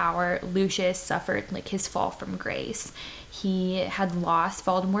rise to power, Lucius suffered like his fall from grace. He had lost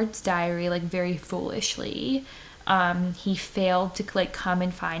Voldemort's diary like very foolishly. He failed to like come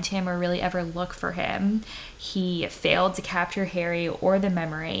and find him or really ever look for him. He failed to capture Harry or the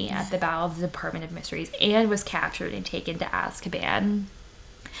memory at the Battle of the Department of Mysteries, and was captured and taken to Azkaban.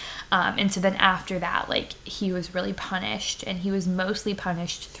 And so then after that, like, he was really punished, and he was mostly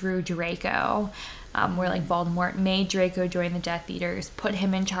punished through Draco, where, like, Voldemort made Draco join the Death Eaters, put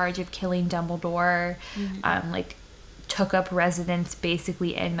him in charge of killing Dumbledore, like, took up residence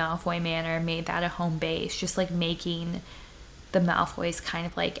basically in Malfoy Manor, made that a home base, just, like, making the Malfoys kind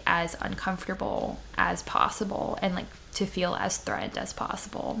of, like, as uncomfortable as possible, and, like, to feel as threatened as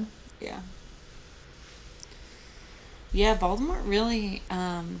possible. Yeah. Yeah, Voldemort really,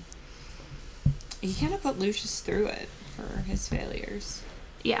 he kind of put Lucius through it for his failures.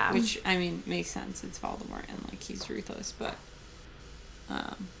 Yeah. Which, I mean, makes sense. It's Voldemort, and, like, he's ruthless, but,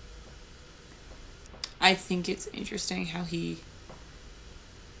 I think it's interesting how I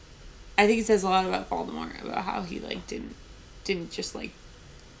think it says a lot about Voldemort, about how he, like, didn't just, like,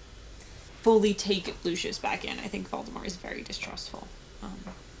 fully take Lucius back in. I think Voldemort is very distrustful.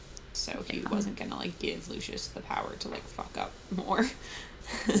 So he wasn't gonna, like, give Lucius the power to, like, fuck up more.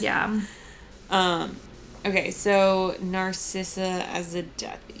 Yeah. Okay, so Narcissa as a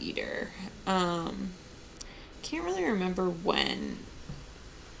Death Eater. Can't really remember when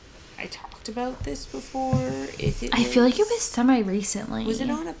I talked talked about this before. If it I feel like it was semi-recently. Was it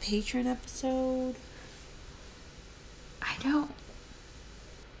on a Patreon episode? I don't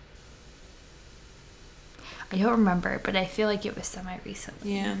remember, but I feel like it was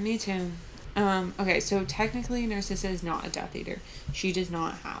semi-recently. Yeah, me too. Okay, so technically Narcissa is not a Death Eater. She does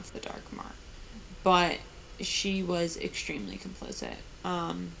not have the Dark Mark. But she was extremely complicit.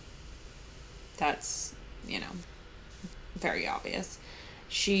 That's, very obvious.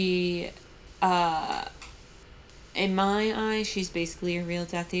 She, in my eye, she's basically a real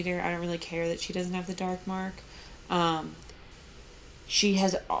Death Eater. I don't really care that she doesn't have the Dark Mark.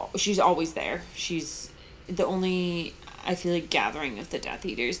 She's always there. She's the only, I feel like, gathering of the Death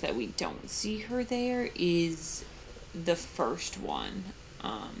Eaters that we don't see her there is the first one,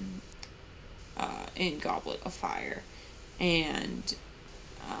 in Goblet of Fire. And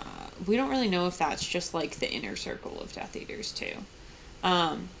we don't really know if that's just, like, the inner circle of Death Eaters, too.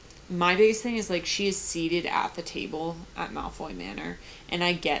 My biggest thing is, like, she is seated at the table at Malfoy Manor, and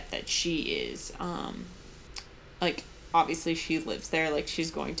I get that she is, like, obviously she lives there, like,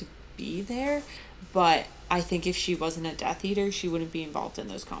 she's going to be there, but I think if she wasn't a Death Eater, she wouldn't be involved in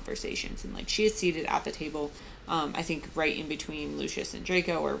those conversations, and, like, she is seated at the table, I think right in between Lucius and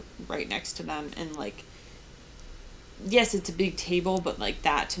Draco, or right next to them, and, like, yes, it's a big table, but, like,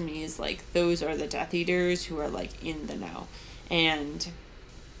 that to me is, like, those are the Death Eaters who are, like, in the know, and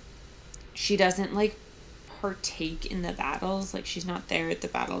she doesn't, like, partake in the battles, like, she's not there at the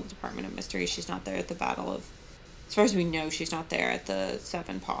Battle of Department of Mystery, she's not there at the Battle of, as far as we know, she's not there at the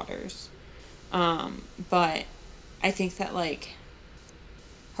Seven Potters, but I think that, like,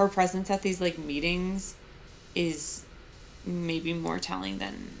 her presence at these, like, meetings is maybe more telling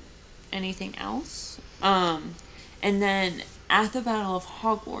than anything else, and then at the Battle of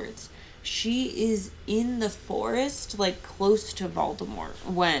Hogwarts, she is in the forest, like, close to Voldemort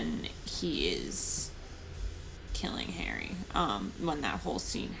when he is killing Harry, when that whole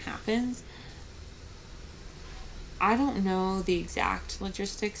scene happens. I don't know the exact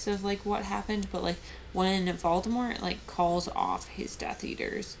logistics of, like, what happened, but, like, when Voldemort, like, calls off his Death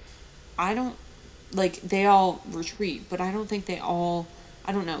Eaters, I don't, like, they all retreat, but I don't think they all,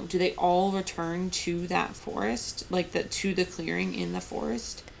 I don't know, do they all return to that forest? Like, to the clearing in the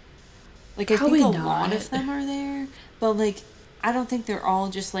forest? Like, I Probably think a not. lot of them are there, but, like, I don't think they're all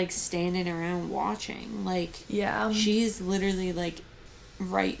just, like, standing around watching. Like, Yeah. she's literally, like,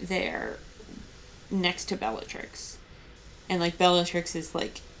 right there next to Bellatrix. And, like, Bellatrix is,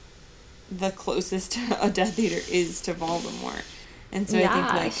 like, the closest a Death Eater is to Voldemort. And so I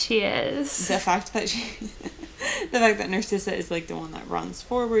think, like, she is. the fact that the fact that Narcissa is, like, the one that runs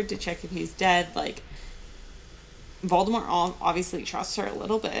forward to check if he's dead, like, Voldemort obviously trusts her a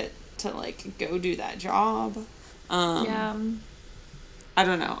little bit to, like, go do that job. Yeah. I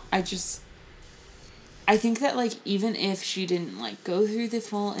don't know. I think that, like, even if she didn't, like, go through the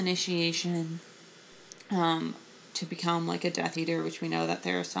full initiation, to become, like, a Death Eater, which we know that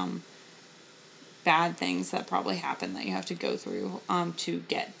there are some bad things that probably happen that you have to go through, to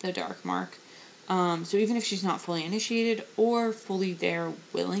get the Dark Mark. So even if she's not fully initiated or fully there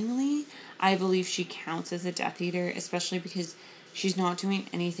willingly, I believe she counts as a Death Eater, especially because she's not doing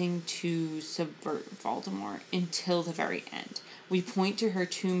anything to subvert Voldemort until the very end. We point to her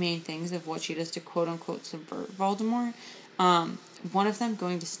two main things of what she does to quote-unquote subvert Voldemort. One of them,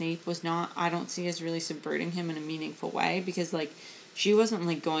 going to Snape, was not, I don't see as really subverting him in a meaningful way, because, like, she wasn't,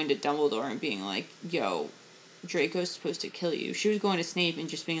 like, going to Dumbledore and being like, yo, Draco's supposed to kill you. She was going to Snape and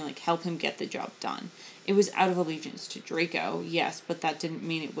just being like, help him get the job done. It was out of allegiance to Draco, yes, but that didn't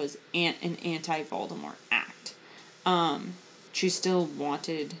mean it was an anti-Voldemort act. She still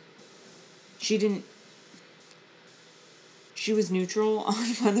wanted, she was neutral on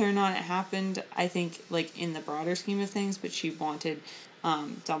whether or not it happened, I think, like, in the broader scheme of things, but she wanted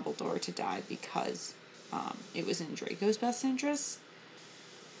Dumbledore to die because it was in Draco's best interest.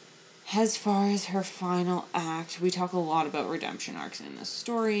 As far as her final act, we talk a lot about redemption arcs in this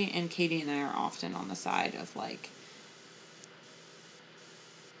story, and Katie and I are often on the side of, like,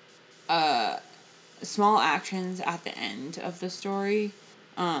 small actions at the end of the story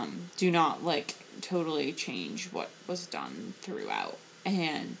do not, like, totally change what was done throughout.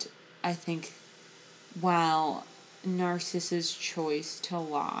 And I think while Narcissa's choice to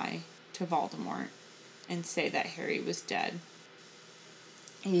lie to Voldemort and say that Harry was dead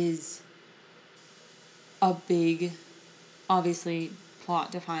is a big, obviously,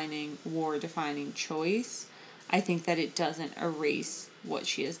 plot-defining, war-defining choice, I think that it doesn't erase what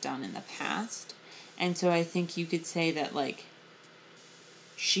she has done in the past. And so I think you could say that, like,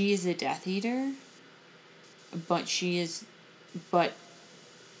 she is a Death Eater, but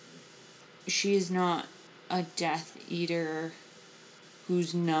she is not a Death Eater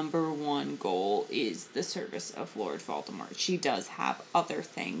whose number one goal is the service of Lord Voldemort. She does have other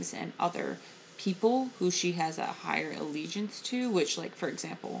things and other people who she has a higher allegiance to, which, like, for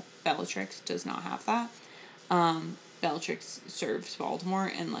example, Bellatrix does not have that. Bellatrix serves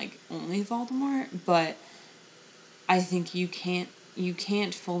Voldemort and, like, only Voldemort, but I think you can't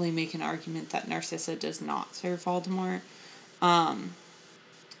fully make an argument that Narcissa does not serve Voldemort.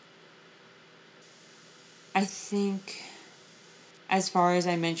 I think, as far as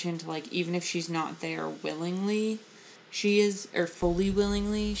I mentioned, like, even if she's not there willingly, she is, or fully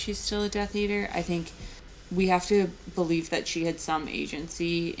willingly, she's still a Death Eater. I think we have to believe that she had some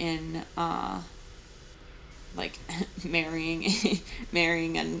agency in, like, marrying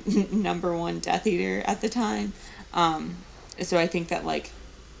a number one Death Eater at the time. So I think that, like,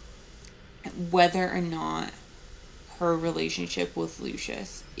 whether or not her relationship with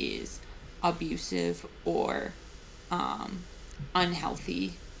Lucius is abusive or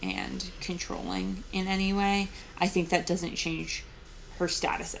unhealthy and controlling in any way, I think that doesn't change her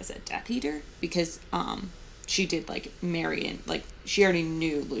status as a Death Eater, because she did, like, marry, and, like, she already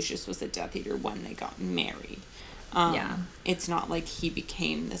knew Lucius was a Death Eater when they got married. Yeah. It's not like he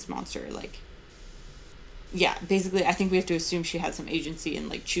became this monster, like, yeah, basically I think we have to assume she had some agency in,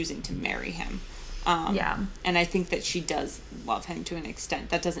 like, choosing to marry him. Yeah. And I think that she does love him to an extent.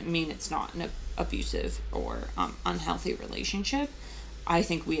 That doesn't mean it's not an abusive or unhealthy relationship. I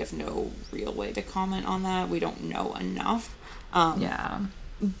think we have no real way to comment on that. We don't know enough. Yeah.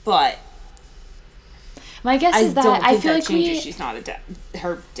 But my guess is that I feel like she's not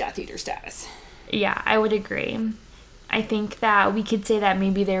her Death Eater status. Yeah, I would agree. I think that we could say that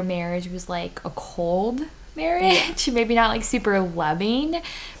maybe their marriage was, like, a cold marriage, maybe not, like, super loving,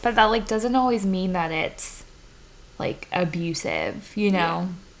 but that, like, doesn't always mean that it's, like, abusive, you know? Yeah.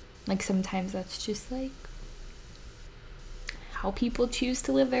 Like, sometimes that's just, like, how people choose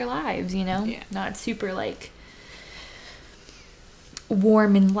to live their lives, you know? Yeah. Not super, like,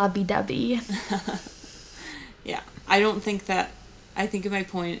 warm and lovey-dovey. Yeah. I think my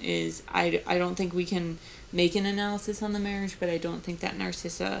point is, I don't think we can make an analysis on the marriage, but I don't think that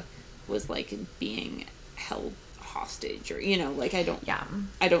Narcissa was, like, being held hostage, or, you know, like, I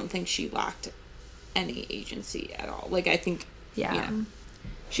don't think she lacked any agency at all. Like, I think,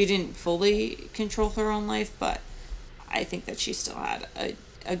 she didn't fully control her own life, but I think that she still had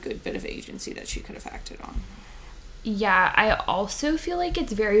a good bit of agency that she could have acted on. Yeah, I also feel like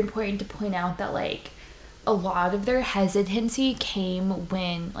it's very important to point out that, like, a lot of their hesitancy came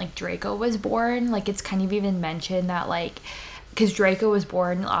when, like, Draco was born. Like, it's kind of even mentioned that, like, because Draco was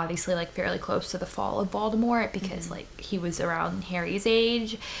born, obviously, like, fairly close to the fall of Voldemort, because, like, he was around Harry's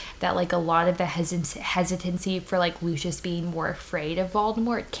age, that, like, a lot of the hesitancy for, like, Lucius being more afraid of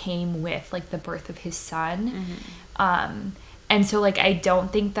Voldemort came with, like, the birth of his son. And so, like, I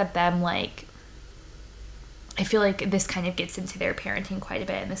don't think that them, like, I feel like this kind of gets into their parenting quite a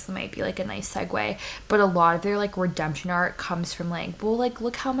bit, and this might be, like, a nice segue, but a lot of their, like, redemption arc comes from, like, well, like,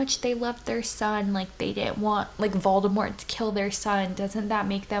 look how much they loved their son, like, they didn't want, like, Voldemort to kill their son, doesn't that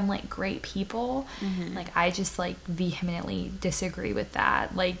make them, like, great people? Like, I just, like, vehemently disagree with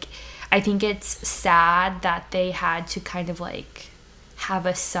that. Like, I think it's sad that they had to kind of, like, have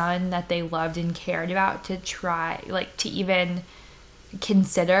a son that they loved and cared about to try, like, to even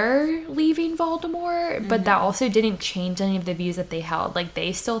consider leaving Voldemort, but that also didn't change any of the views that they held. Like,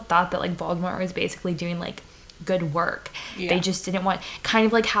 they still thought that, like, Voldemort was basically doing, like, good work. They just didn't want, kind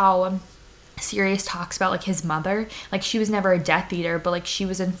of like how Sirius talks about, like, his mother, like, she was never a Death Eater, but, like, she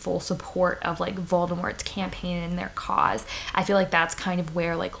was in full support of, like, Voldemort's campaign and their cause. I feel like that's kind of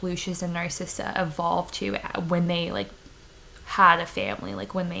where, like, Lucius and Narcissa evolved to when they, like, had a family,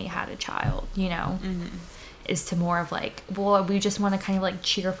 like, when they had a child, you know? Is to more of, like, well, we just want to kind of, like,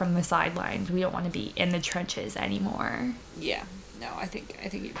 cheer from the sidelines. We don't want to be in the trenches anymore. Yeah. No, I think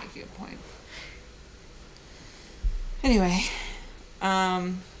you make a good point. Anyway,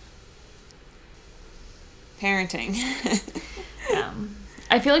 parenting.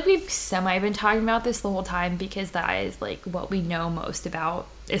 I feel like we've been talking about this the whole time, because that is, like, what we know most about,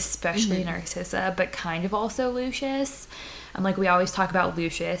 especially Narcissa, but kind of also Lucius. Like, we always talk about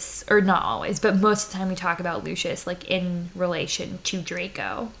Lucius, or not always, but most of the time we talk about Lucius, like, in relation to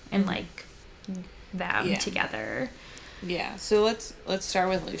Draco, and, like, them together. Yeah, so let's start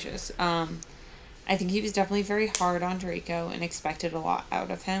with Lucius. I think he was definitely very hard on Draco and expected a lot out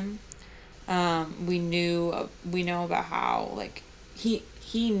of him. We know about how, like,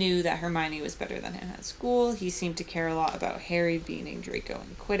 he knew that Hermione was better than him at school. He seemed to care a lot about Harry beating Draco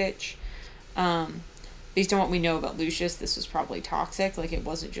in Quidditch. based on what we know about Lucius, this was probably toxic. Like, it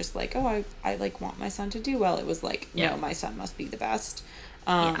wasn't just like, oh, I like want my son to do well. It was like, no, my son must be the best.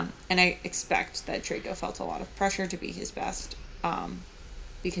 And I expect that Draco felt a lot of pressure to be his best,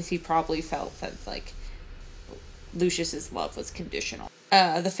 because he probably felt that, like, Lucius's love was conditional.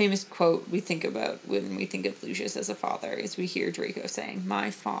 The famous quote we think about when we think of Lucius as a father is we hear Draco saying,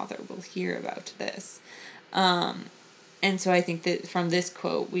 "My father will hear about this." And so I think that from this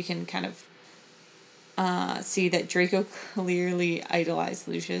quote, we can kind of see that Draco clearly idolized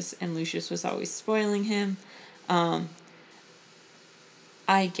Lucius, and Lucius was always spoiling him.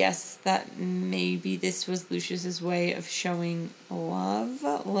 I guess that maybe this was Lucius's way of showing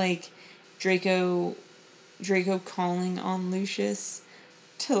love, like Draco calling on Lucius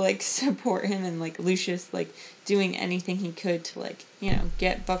to, like, support him, and, like, Lucius, like, doing anything he could to, like, you know,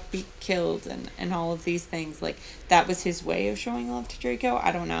 get Buckbeak killed and all of these things. Like, that was his way of showing love to Draco.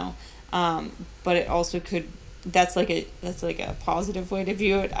 I don't know. But it also could, that's like a positive way to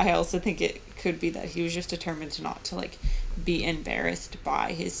view it. I also think it could be that he was just determined not to, like, be embarrassed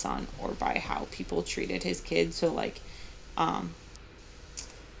by his son or by how people treated his kids. So, like,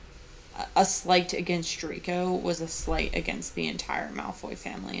 a slight against Draco was a slight against the entire Malfoy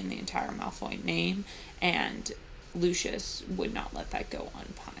family and the entire Malfoy name, and Lucius would not let that go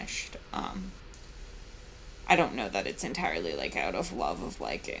unpunished. I don't know that it's entirely, like, out of love of,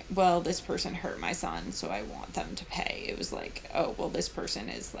 like, well, this person hurt my son, so I want them to pay. It was like, oh, well, this person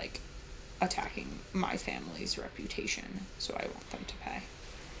is, like, attacking my family's reputation, so I want them to pay.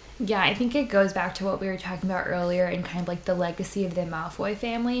 Yeah, I think it goes back to what we were talking about earlier and kind of, like, the legacy of the Malfoy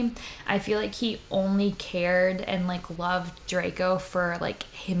family. I feel like he only cared and, like, loved Draco for, like,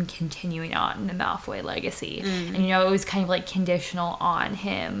 him continuing on the Malfoy legacy. And, you know, it was kind of, like, conditional on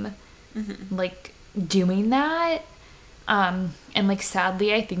him, like, doing that. And, like,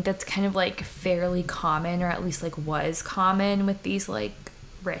 sadly, I think that's kind of, like, fairly common, or at least, like, was common with these, like,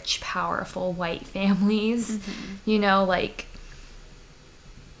 rich, powerful white families. You know, like,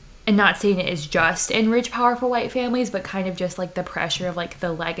 and not saying it is just in rich, powerful white families, but kind of just, like, the pressure of, like,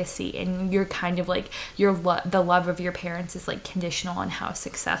 the legacy, and you're kind of, like, the love of your parents is, like, conditional on how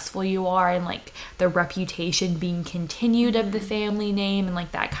successful you are, and, like, the reputation being continued of the family name, and,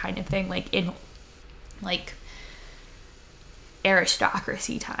 like, that kind of thing, like, in, like,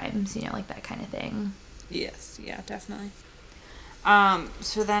 aristocracy times, you know, like, that kind of thing. Yes, yeah, definitely.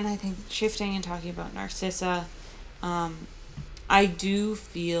 So then I think shifting and talking about Narcissa, I do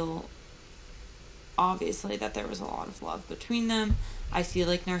feel, obviously, that there was a lot of love between them. I feel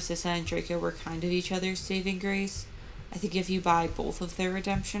like Narcissa and Draco were kind of each other's saving grace. I think if you buy both of their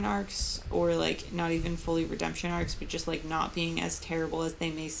redemption arcs, or, like, not even fully redemption arcs, but just, like, not being as terrible as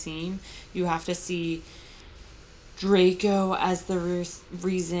they may seem, you have to see Draco as the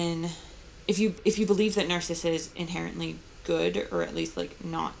reason. If you believe that Narcissa is inherently good, or at least, like,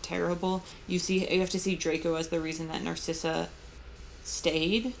 not terrible, you have to see Draco as the reason that Narcissa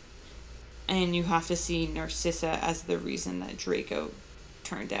stayed, and you have to see Narcissa as the reason that Draco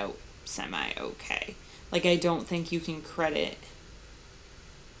turned out semi-okay. Like, I don't think you can credit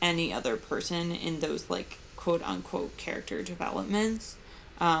any other person in those, like, quote-unquote character developments.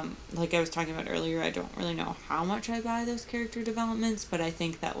 Like I was talking about earlier, I don't really know how much I buy those character developments, but I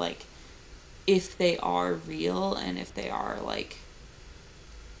think that, like, if they are real, and if they are, like,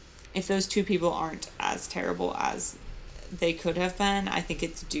 if those two people aren't as terrible as they could have been, I think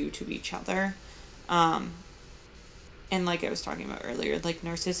it's due to each other. And like I was talking about earlier, like,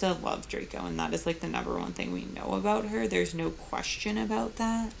 Narcissa loved Draco, and that is, like, the number one thing we know about her. There's no question about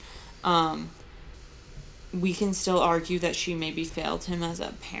that. We can still argue that she maybe failed him as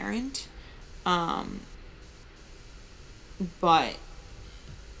a parent. But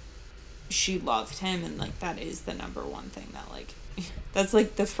she loved him, and, like, that is the number one thing that, like, that's,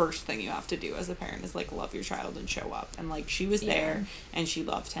 like, the first thing you have to do as a parent is, like, love your child and show up. And, like, she was there, and she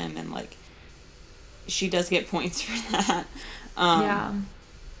loved him, and, like, she does get points for that.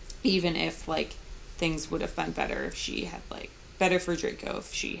 Even if, like, things would have been better if she had, like, better for Draco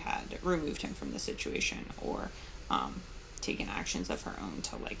if she had removed him from the situation, or taken actions of her own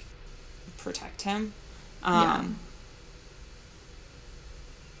to, like, protect him.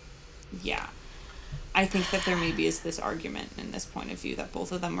 Yeah. I think that there maybe is this argument in this point of view that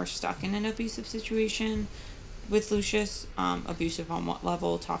both of them were stuck in an abusive situation with Lucius. Abusive on what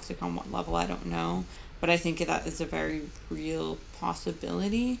level, toxic on what level, I don't know. But I think that is a very real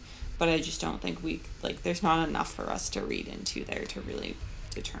possibility. But I just don't think there's not enough for us to read into there to really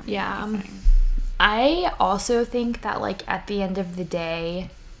determine anything. I also think that, like, at the end of the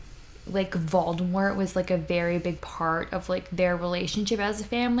day, like Voldemort was like a very big part of like their relationship as a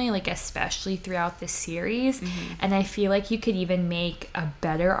family, like especially throughout the series. And I feel like you could even make a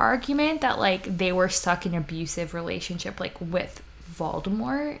better argument that like they were stuck in an abusive relationship like with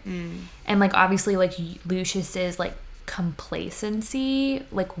Voldemort. And like obviously like Lucius's like complacency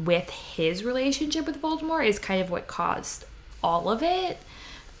like with his relationship with Voldemort is kind of what caused all of it.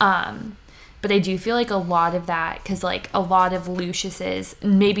 But I do feel like a lot of that, because like a lot of Lucius's,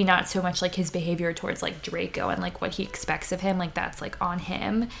 maybe not so much like his behavior towards like Draco and like what he expects of him, like that's like on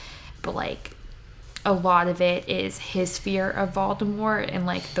him, but like a lot of it is his fear of Voldemort and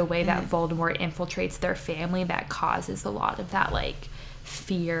like the way that Voldemort infiltrates their family that causes a lot of that like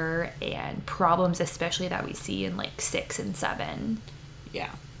fear and problems, especially that we see in like 6 and 7. Yeah.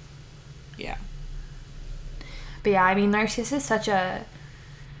 But yeah, I mean, Narcissa is such a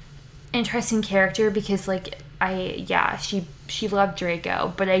interesting character because like she loved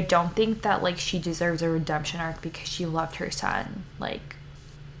Draco, but I don't think that like she deserves a redemption arc because she loved her son. Like,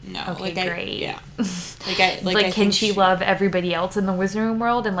 No. okay, like great. Like can she love everybody else in the Wizarding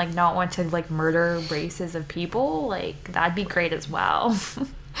world and like not want to like murder races of people? Like that'd be great as well.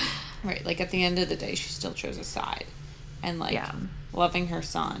 Right. Like at the end of the day, she still chose a side, and like loving her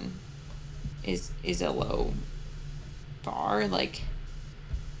son is a low bar. Like,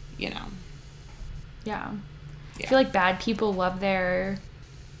 you know. Yeah. I feel like bad people love their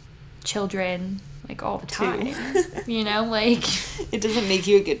children like all the time. You know, like it doesn't make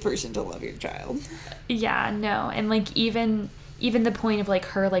you a good person to love your child. Yeah, no. And like even the point of like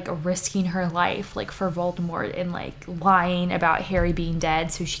her like risking her life like for Voldemort and like lying about Harry being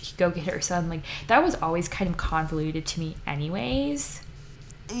dead so she could go get her son, like that was always kind of convoluted to me anyways.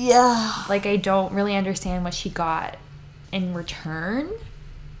 Yeah. Like I don't really understand what she got in return.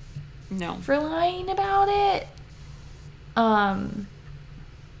 No. For lying about it.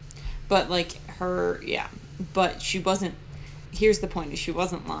 But like but she wasn't, here's the point, is she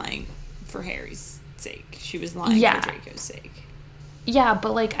wasn't lying for Harry's sake. She was lying for Draco's sake. Yeah,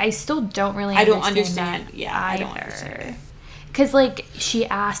 but like I still don't really I don't understand understand. that Yeah, either. I don't understand. Because like she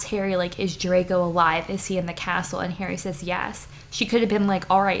asked Harry like, is Draco alive? Is he in the castle? And Harry says yes. She could have been like,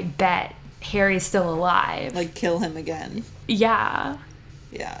 all right, bet Harry's still alive. Like kill him again. Yeah.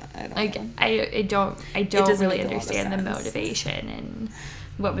 Yeah, I don't like know. I don't really make a lot of understand the sense. motivation and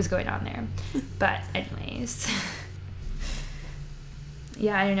what was going on there. But anyways.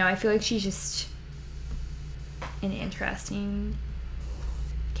 Yeah, I don't know. I feel like she's just an interesting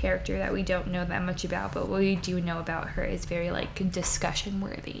character that we don't know that much about, but what we do know about her is very like discussion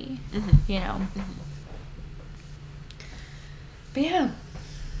worthy. You know. But yeah.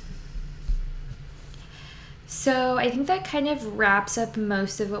 So I think that kind of wraps up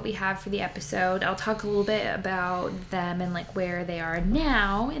most of what we have for the episode. I'll talk a little bit about them and like where they are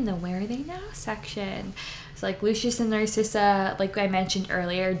now in the where are they now section. So like Lucius and Narcissa, like I mentioned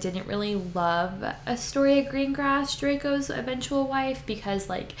earlier, didn't really love Astoria Greengrass, Draco's eventual wife, because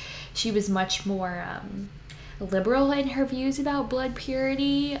like she was much more liberal in her views about blood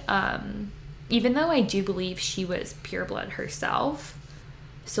purity. Even though I do believe she was pureblood herself.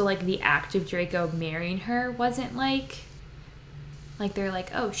 So, like, the act of Draco marrying her wasn't, like, they're like,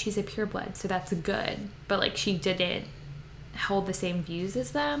 oh, she's a pureblood, so that's good. But, like, she didn't hold the same views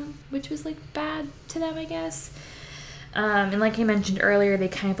as them, which was, like, bad to them, I guess. And like I mentioned earlier, they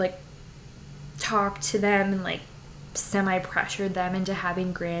kind of, like, talked to them and, like, semi-pressured them into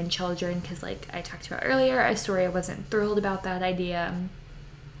having grandchildren because, like I talked about earlier, Astoria wasn't thrilled about that idea.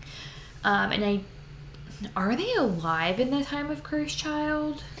 And are they alive in the time of Cursed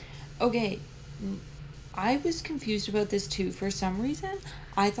Child? Okay, I was confused about this too. For some reason,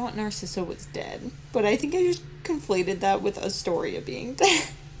 I thought Narcissa was dead, but I think I just conflated that with Astoria being dead.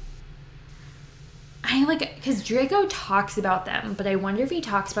 Because Draco talks about them, but I wonder if he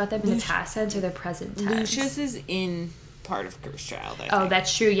talks about them in the past tense or the present tense. Lucius is in part of Cursed Child, I think. Oh,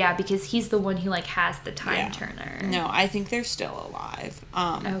 that's true, yeah, because he's the one who, like, has the time turner. No, I think they're still alive.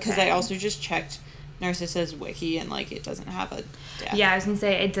 Because I also just checked Narcissa's wiki, and, like, it doesn't have a death. Yeah, I was going to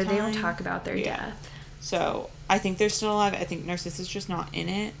say, they don't talk about their death. So, I think they're still alive. I think Narcissa's just not in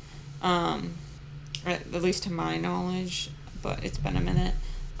it. Or at least to my knowledge, but it's been a minute.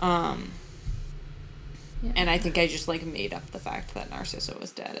 And I think I just, like, made up the fact that Narcissa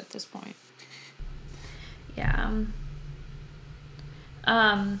was dead at this point. Yeah.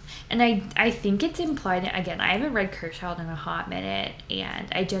 And I think it's implied, again, I haven't read Cursed Child in a hot minute, and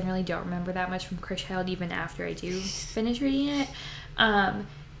I generally don't remember that much from Cursed Child even after I do finish reading it.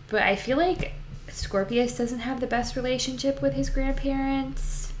 But I feel like Scorpius doesn't have the best relationship with his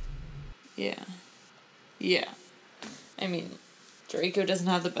grandparents. Yeah. Yeah. I mean, Draco doesn't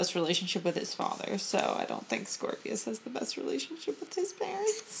have the best relationship with his father, so I don't think Scorpius has the best relationship with his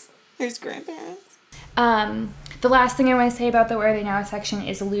parents. Or his grandparents. The last thing I want to say about the Where Are They Now section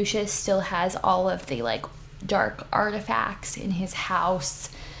is Lucius still has all of the like dark artifacts in his house.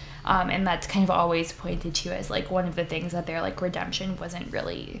 And that's kind of always pointed to as like one of the things that their like redemption wasn't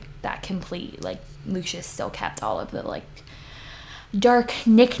really that complete. Like Lucius still kept all of the like dark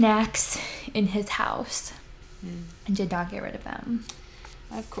knickknacks in his house and did not get rid of them.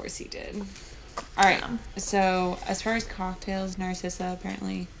 Of course he did. All right. So as far as cocktails, Narcissa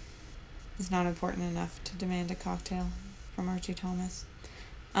apparently is not important enough to demand a cocktail from Archie Thomas.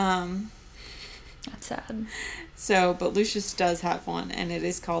 That's sad. So, but Lucius does have one, and it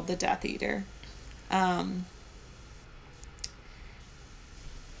is called the Death Eater.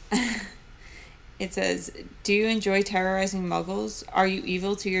 It says, do you enjoy terrorizing muggles? Are you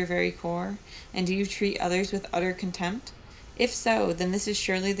evil to your very core? And do you treat others with utter contempt? If so, then this is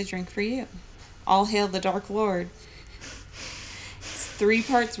surely the drink for you. All hail the Dark Lord. It's 3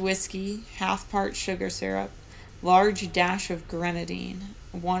 parts whiskey, half part sugar syrup, large dash of grenadine,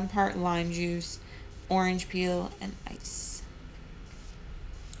 1 part lime juice, orange peel, and ice.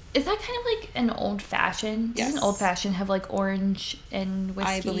 Is that kind of like an old fashioned? Yes. Does an old fashioned have like orange and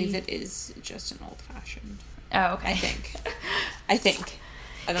whiskey? I believe it is just an old fashioned. Oh, okay. I think.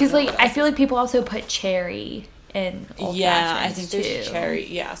 Because like I feel like people also put cherry in old yeah, I fashions, think there's too. cherry.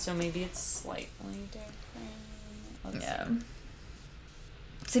 Yeah, so maybe it's slightly different. Let's see.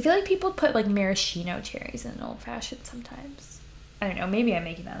 So I feel like people put like maraschino cherries in an old fashioned sometimes. I don't know. Maybe I'm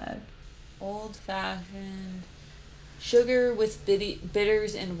making that up. Old fashioned. Sugar with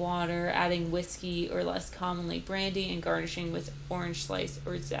bitters and water, adding whiskey or less commonly brandy, and garnishing with orange slice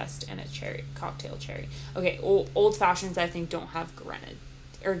or zest and a cocktail cherry. Okay, old fashions I think don't have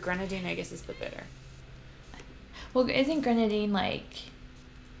grenadine I guess is the bitter. Well, isn't grenadine like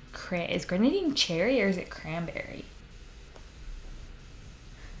is grenadine cherry or is it cranberry?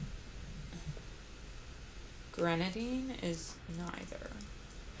 Grenadine is neither.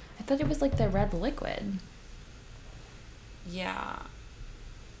 I thought it was like the red liquid. Yeah.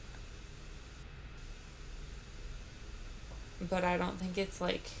 But I don't think it's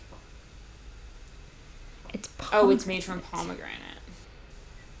like... It's it's made from pomegranate.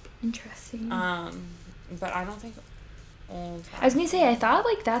 Interesting. But I don't think old... I was gonna say, I thought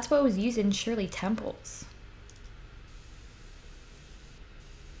like that's what was used in Shirley Temples.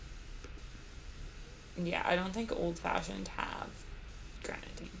 Yeah, I don't think old-fashioned have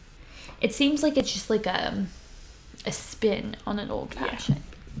grenadine. It seems like it's just like a spin on an old fashioned.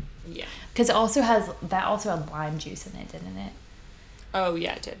 Yeah. Because it also had lime juice in it, didn't it? Oh,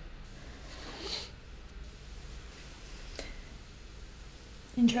 yeah, it did.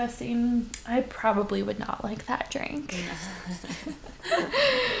 Interesting. I probably would not like that drink.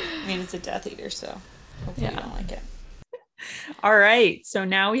 I mean, it's a Death Eater, so hopefully you Yeah. don't like it. All right, so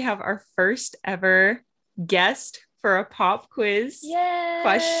now we have our first ever guest for a pop quiz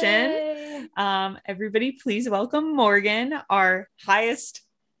question. Everybody, please welcome Morgan, our highest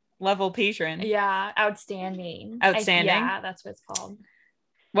level patron. Yeah, outstanding. Outstanding. That's what it's called.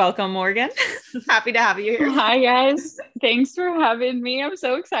 Welcome, Morgan. Happy to have you here. Hi, guys. Thanks for having me. I'm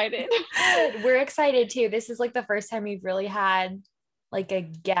so excited. Good. We're excited too. This is like the first time we've really had like a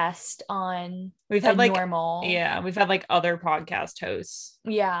guest on. We've had like normal. Yeah, we've had like other podcast hosts.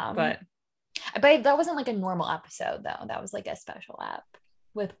 Yeah. But that wasn't like a normal episode though. That was like a special app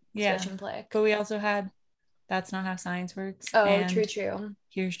with Switch and Flick. But we also had That's Not How Science Works. Oh, and true.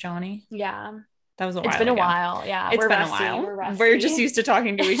 Here's Johnny. Yeah. That was a while It's been a ago. while. Yeah. It's We're been rusty. a while. We're rusty. We're just used to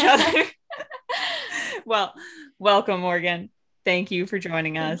talking to each other. Well, welcome, Morgan. Thank you for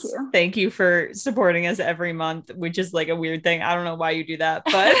joining us. you. Thank you for supporting us every month, which is like a weird thing. I don't know why you do that,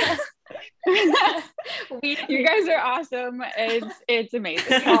 but You guys are awesome. It's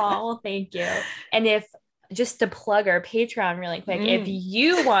amazing. Oh, well, thank you. And if just to plug our Patreon really quick, if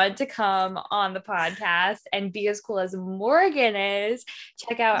you want to come on the podcast and be as cool as Morgan is,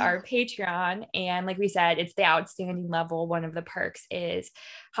 check out our Patreon. And like we said, it's the outstanding level. One of the perks is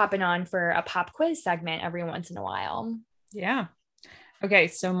hopping on for a pop quiz segment every once in a while. yeah. Okay,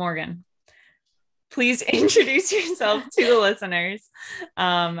 so Morgan, please introduce yourself to the listeners.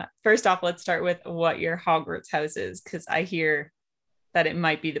 First off, let's start with what your Hogwarts house is, because I hear that it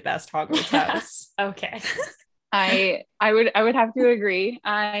might be the best Hogwarts house. Okay. I would have to agree.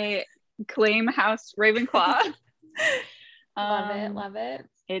 I claim House Ravenclaw. Love it.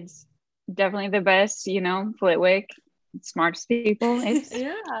 It's definitely the best, Flitwick. smartest people.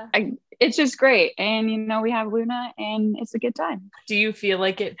 It's just great. And, we have Luna and it's a good time. Do you feel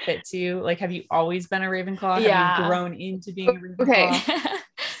like it fits you? Like, have you always been a Ravenclaw? Yeah. Have you grown into being a Ravenclaw?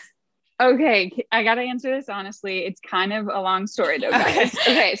 Okay. I got to answer this honestly. It's kind of a long story though, guys.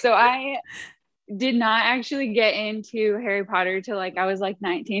 Okay. So I did not actually get into Harry Potter till I was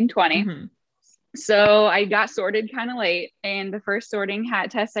 19, 20. Mm-hmm. So I got sorted kind of late. And the first sorting hat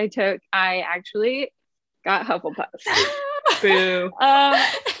test I took, I actually got Hufflepuff. Boo.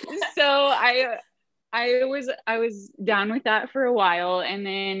 So I was down with that for a while, and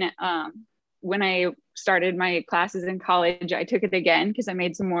then when I started my classes in college, I took it again because I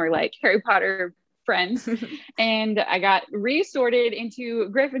made some more Harry Potter friends, and I got resorted into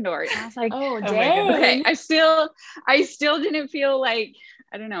Gryffindor. And I was like, oh my dang. goodness. okay, I still didn't feel like,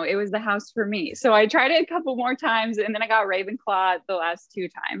 I don't know, it was the house for me. So I tried it a couple more times, and then I got Ravenclaw the last 2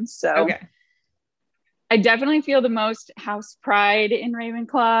 times. So Okay. I definitely feel the most house pride in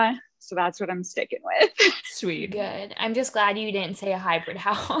Ravenclaw. So that's what I'm sticking with. Sweet. Good. I'm just glad you didn't say a hybrid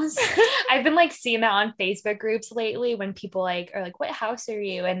house. I've been seeing that on Facebook groups lately when people are like, what house are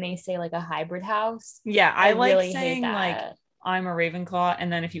you? And they say a hybrid house. Yeah, I like really hate saying that. I'm a Ravenclaw, and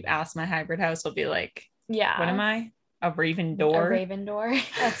then if you ask my hybrid house, I'll be like, Yeah. what am I? A Raven A door? Raven door.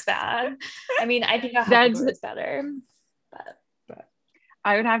 That's bad. I mean, I think a Hufflepuff is better. But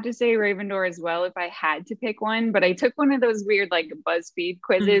I would have to say Ravenclaw as well if I had to pick one, but I took one of those weird BuzzFeed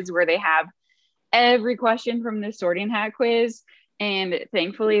quizzes where they have every question from the Sorting Hat quiz, and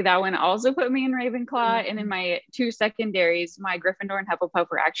thankfully that one also put me in Ravenclaw. And in my 2 secondaries, my Gryffindor and Hufflepuff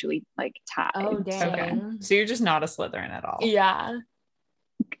were actually tied. oh dang. Okay. So you're just not a Slytherin at all. Yeah.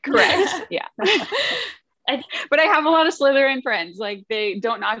 Correct. Yeah. But I have a lot of Slytherin friends. They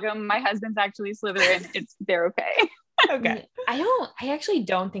don't knock them. My husband's actually Slytherin. They're okay. Okay. I actually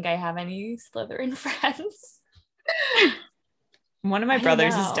don't think I have any Slytherin friends. One of my I don't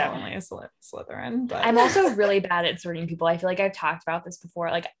brothers is know. definitely a Slytherin, but I'm also really bad at sorting people. I feel like I've talked about this before.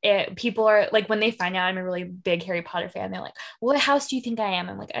 People are when they find out I'm a really big Harry Potter fan, they're like, what house do you think I am?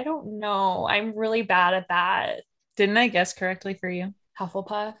 I'm like, I don't know. I'm really bad at that. Didn't I guess correctly for you?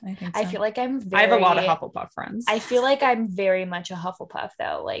 Hufflepuff. I think so. I feel like I have a lot of Hufflepuff friends. I feel like I'm very much a Hufflepuff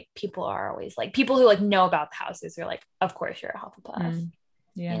though. People are always people who know about the houses are of course you're a Hufflepuff.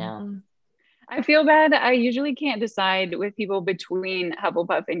 Yeah. I feel bad. I usually can't decide with people between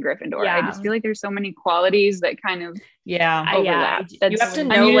Hufflepuff and Gryffindor. Yeah. I just feel like there's so many qualities that kind of overlap. You have to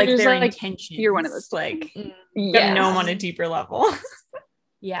know their intentions. You're one of those. You gotta know them on a deeper level.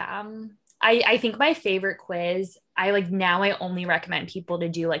 Yeah. I think my favorite quiz, now I only recommend people to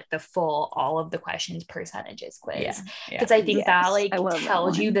do the full all of the questions percentages quiz because I think that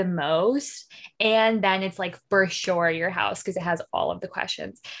tells you the most, and then it's for sure your house because it has all of the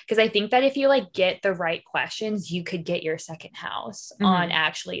questions, because I think that if you get the right questions you could get your second house on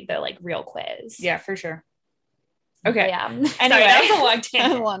actually the real quiz. Yeah, for sure. Okay. Yeah. Anyway, that was a long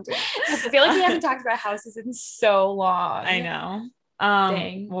tangent. I feel like we haven't talked about houses in so long. I know.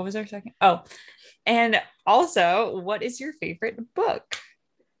 Dang. What was our second? Oh, and also, what is your favorite book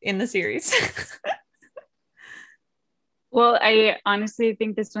in the series? Well, I honestly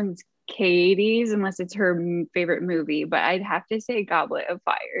think this one's Katie's, unless it's her favorite movie, but I'd have to say Goblet of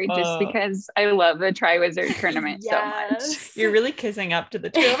Fire, just because I love the Triwizard Tournament so much. You're really kissing up to the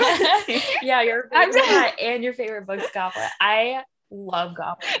two of us. Yeah, your favorite and your favorite book's Goblet. I love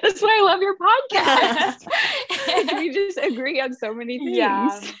Goblet. That's why I love your podcast. We just agree on so many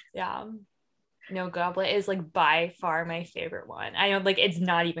things. Yeah. No, Goblet is by far my favorite one. I know it's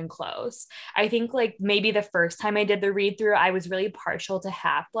not even close. I think maybe the first time I did the read through, I was really partial to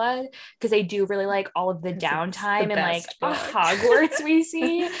Half-Blood because I do really like all of the downtime and Hogwarts we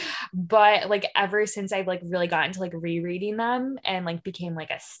see. But ever since I've really gotten to rereading them and became a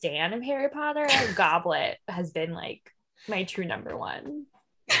stan of Harry Potter, Goblet has been my true number one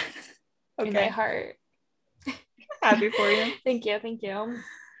in my heart. Happy for you. Thank you.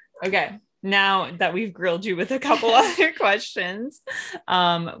 Okay. Now that we've grilled you with a couple other questions,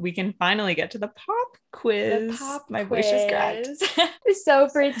 we can finally get to the pop quiz. My voice is cracked. So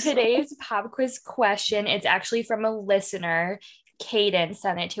for today's pop quiz question, it's actually from a listener. Kaden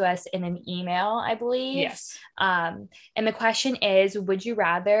sent it to us in an email, I believe. Yes. And the question is, would you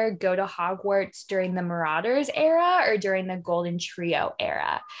rather go to Hogwarts during the Marauders era or during the Golden Trio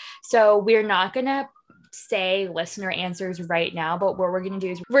era? So we're not going to say listener answers right now, but what we're going to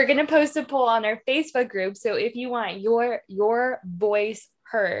do is we're going to post a poll on our Facebook group. So if you want your voice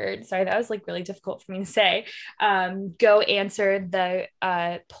heard, sorry, that was really difficult for me to say, go answer the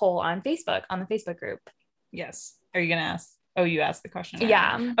poll on Facebook, on the Facebook group. Yes. Are you going to ask Oh, you asked the question.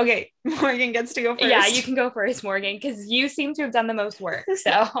 Yeah. Okay, Morgan gets to go first. Yeah, you can go first, Morgan, because you seem to have done the most work.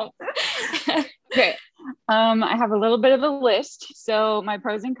 So Okay. I have a little bit of a list. So my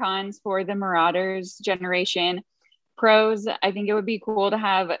pros and cons for the Marauders generation. Pros, I think it would be cool to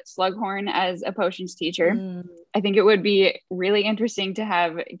have Slughorn as a potions teacher. I think it would be really interesting to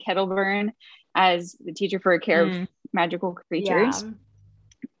have Kettleburn as the teacher for care of magical creatures. yeah.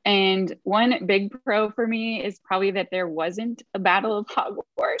 And one big pro for me is probably that there wasn't a Battle of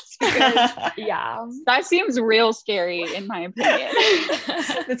Hogwarts, because Yeah. that seems real scary in my opinion.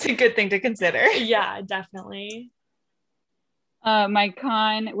 That's a good thing to consider. Yeah, definitely. My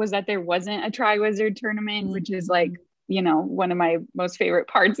con was that there wasn't a Triwizard tournament, which is like, you know, one of my most favorite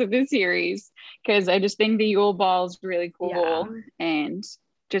parts of the series, because I just think the Yule Ball is really cool. And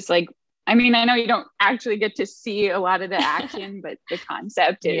just like, I mean, I know you don't actually get to see a lot of the action, but the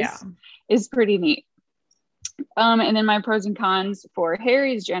concept is pretty neat. And then my pros and cons for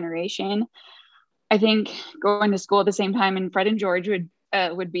Harry's generation, I think going to school at the same time and Fred and George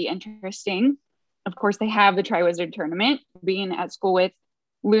would be interesting. Of course, they have the Triwizard tournament. Being at school with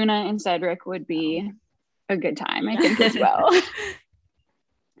Luna and Cedric would be a good time, I think, as well.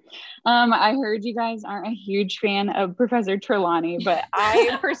 I heard you guys aren't a huge fan of Professor Trelawney, but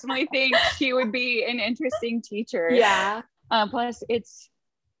I personally think she would be an interesting teacher. Yeah. Plus, it's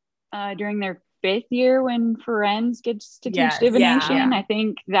during their 5th year when Ferenz gets to teach divination. I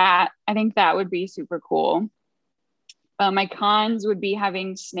think that would be super cool. My cons would be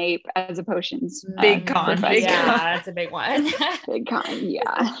having Snape as a potions big con. That's a big one. Big con,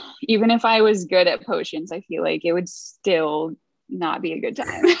 yeah. Even if I was good at potions, I feel like it would still not be a good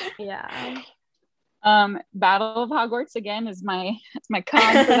time. Yeah. Battle of Hogwarts again is my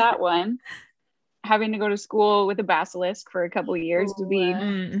con for that one. Having to go to school with a basilisk for a couple of years would be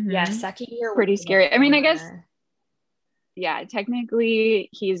second year pretty scary. I mean, I guess technically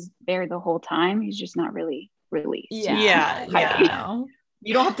he's there the whole time. He's just not really released. No.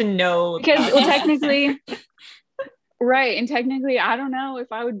 You don't have to know, because technically right, and technically I don't know if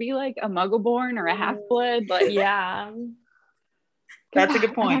I would be like a Muggleborn or a half-blood, like that's a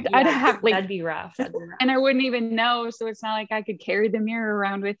good point. I'd have like that'd be rough. And I wouldn't even know, so it's not like I could carry the mirror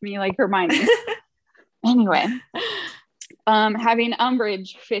around with me like Hermione. Anyway, having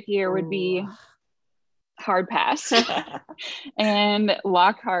Umbridge 5th year would be hard pass. And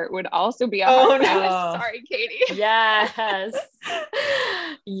Lockhart would also be a hard pass. Sorry, Katie.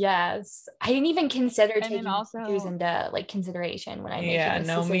 Yes. I didn't even consider taking also teachers into like consideration when I made this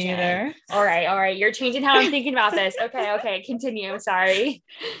decision. Me either. All right. You're changing how I'm thinking about this. Okay. Continue. Sorry.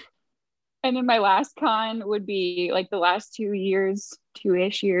 And then my last con would be like the last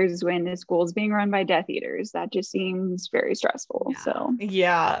 2-ish years when the school is being run by Death Eaters. That just seems very stressful. So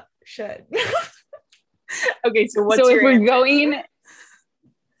shit. Okay, so what's if your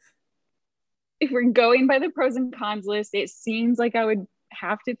if we're going by the pros and cons list, it seems like I would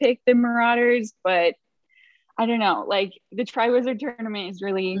have to pick the Marauders, but I don't know, like the Triwizard tournament is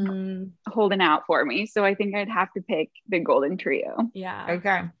really holding out for me, so I think I'd have to pick the Golden Trio.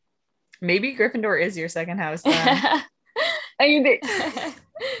 Okay, maybe Gryffindor is your second house then.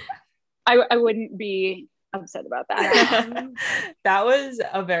 I wouldn't be upset about that. That was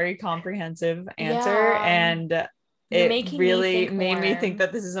a very comprehensive answer, and it really made me think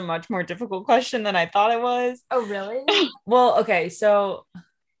that this is a much more difficult question than I thought it was. Oh, really? Well, okay, so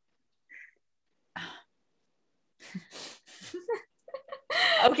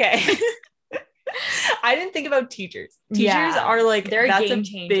okay. I didn't think about teachers. Teachers are like, that's a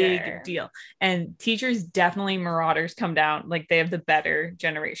big deal. And teachers, definitely Marauders come down. Like they have the better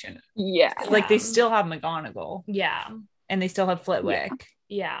generation. Yeah. Like they still have McGonagall. Yeah. And they still have Flitwick.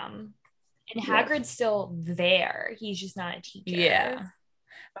 Yeah. And Hagrid's still there. He's just not a teacher. Yeah.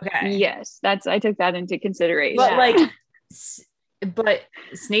 Okay. Yes. I took that into consideration. But but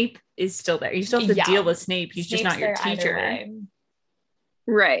Snape is still there. You still have to deal with Snape. He's just not your teacher.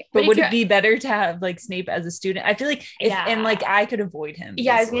 Right. But would it be better to have like Snape as a student? I feel like and like I could avoid him.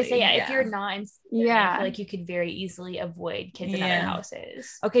 Yeah, I was gonna say if you're not in I feel like you could very easily avoid kids in other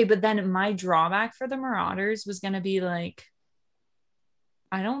houses. Okay, but then my drawback for the Marauders was gonna be like,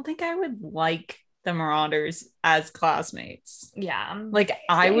 I don't think I would like the Marauders as classmates. Yeah. Like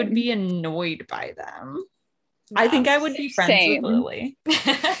I would be annoyed by them. I think I would be friends with Lily.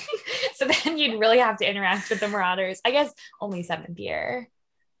 So then you'd really have to interact with the Marauders. I guess only 7th year.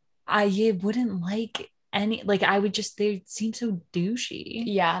 I wouldn't like any, like I would just, they seem so douchey.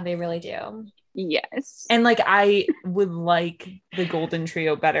 Yeah, they really do. Yes. And like I would like the Golden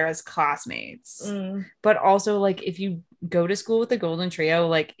Trio better as classmates. But also like if you go to school with the Golden Trio,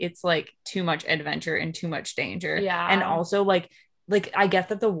 like it's like too much adventure and too much danger. Yeah. And also like I get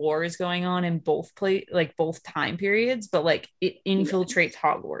that the war is going on in both time periods, but like it infiltrates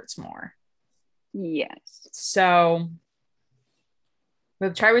Hogwarts more. Yes. So the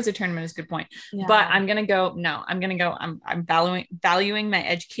Triwizard Tournament is a good point. Yeah. But I'm valuing my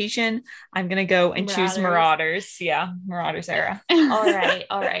education. I'm gonna go and choose Marauders. Yeah, Marauders era. All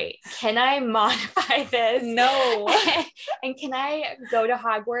right. Can I modify this? No. And can I go to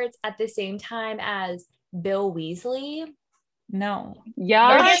Hogwarts at the same time as Bill Weasley? No.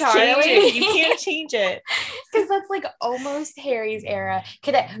 Yeah. You can't change it. Because that's like almost Harry's era.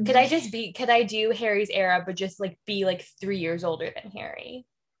 Could I do Harry's era, but just like be like 3 years older than Harry?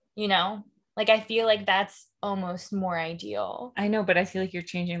 You know? Like I feel like that's almost more ideal. I know, but I feel like you're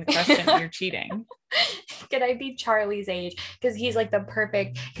changing the question. You're cheating. Could I be Charlie's age? Because he's like the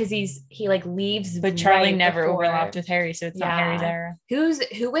perfect, because he like leaves. But Charlie right never before. overlapped with Harry, so it's not Harry's era.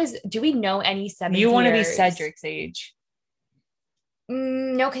 Do we know any 7 You want to be Cedric's age.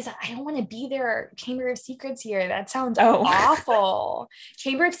 No, because I don't want to be their Chamber of Secrets year. That sounds awful.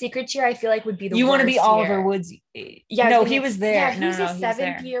 Chamber of Secrets year, I feel like would be the You worst want to be Oliver year. Woods. Yeah, no, he was there. Yeah, no, who's a he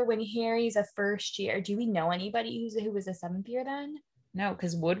 7th year when Harry's a 1st year? Do we know anybody who was a 7th year then? No,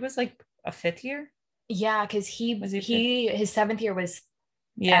 because Wood was like a 5th year. Yeah, because his 7th year was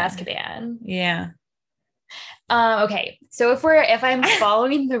Azkaban. Yeah. Okay, so if I'm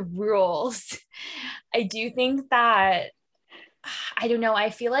following the rules, I do think that. I don't know. I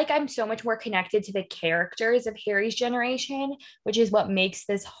feel like I'm so much more connected to the characters of Harry's generation, which is what makes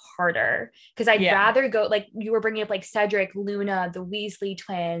this harder. Because I'd rather go, like you were bringing up, like Cedric, Luna, the Weasley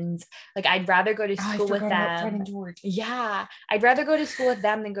twins. Like I'd rather go to school with them. Fred and George. Yeah, I'd rather go to school with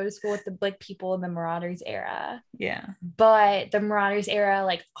them than go to school with the like people in the Marauders era. Yeah, but the Marauders era,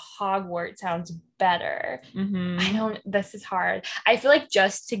 like Hogwarts, sounds better. This is hard. I feel like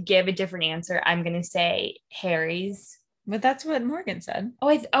just to give a different answer, I'm gonna say Harry's. But that's what Morgan said.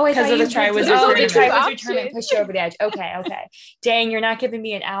 I thought because of the Triwizard Tournament pushed you over the edge. Okay. Dang, you're not giving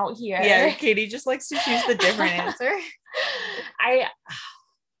me an out here. Yeah, Katie just likes to choose the different answer. I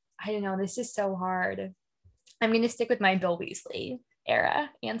don't know. This is so hard. I'm gonna stick with my Bill Weasley era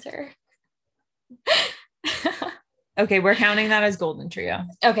answer. Okay, we're counting that as Golden Trio.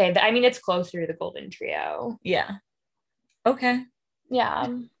 Okay, I mean it's closer to the Golden Trio. Yeah. Okay. Yeah.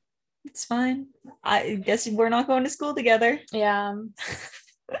 It's fine. I guess we're not going to school together. Yeah.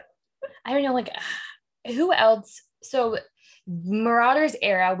 I don't know, like, who else? So, Marauders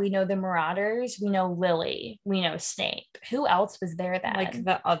era, we know the Marauders, we know Lily, we know Snape. Who else was there then? Like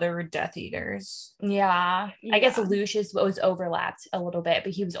the other Death Eaters. Yeah. I guess Lucius was overlapped a little bit,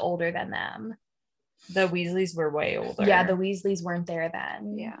 but he was older than them. The Weasleys were way older. Yeah, the Weasleys weren't there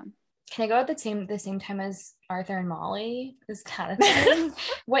then. Yeah. Can I go at the same time as Arthur and Molly? Is kind of thing.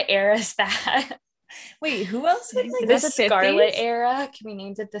 What era is that? Wait, who else? The Scarlet era. Can we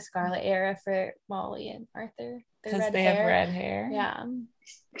name it the Scarlet era for Molly and Arthur? Because they have red hair. Yeah,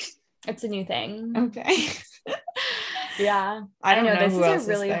 it's a new thing. Okay. Yeah, I don't know. This who is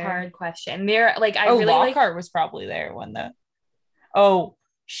a really hard question. There, like, I really Lockhart was probably there when the. Oh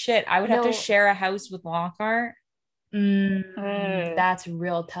shit! I would have to share a house with Lockhart. That's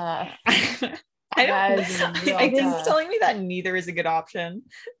real tough. I don't. I think it's telling me that neither is a good option.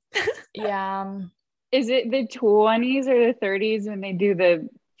 Yeah. Is it the 20s or the 30s when they do the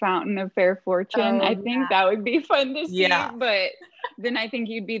Fountain of Fair Fortune? I think that would be fun to see. Yeah. But then I think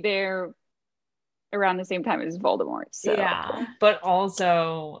you'd be there around the same time as Voldemort. So. Yeah. But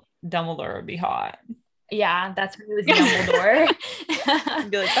also Dumbledore would be hot. Yeah, that's when he was Dumbledore.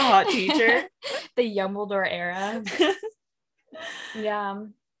 Be like the hot teacher. The Dumbledore era. Yeah.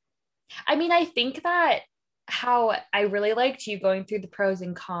 I mean, I think that how I really liked you going through the pros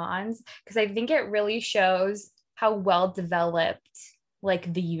and cons, because I think it really shows how well developed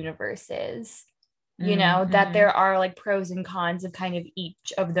like the universe is. You know, that there are like pros and cons of kind of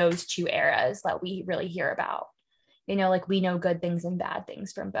each of those two eras that we really hear about. You know, like we know good things and bad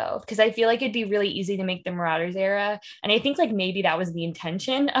things from both, because I feel like it'd be really easy to make the Marauders era, and I think like maybe that was the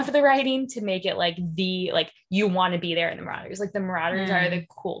intention of the writing, to make it like you want to be there in the Marauders, like the Marauders are the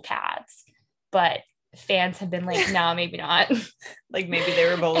cool cats, but fans have been like, no, maybe not. Like maybe they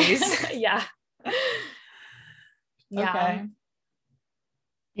were bullies. Yeah. Okay.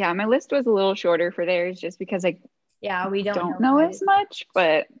 Yeah, my list was a little shorter for theirs just because we don't know as much,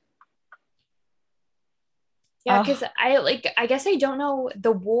 but yeah, because I guess I don't know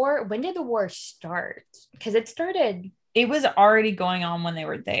the war. When did the war start? Because it was already going on when they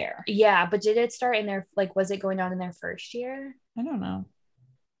were there. Yeah, but did it start in their, like, was it going on in their first year? I don't know.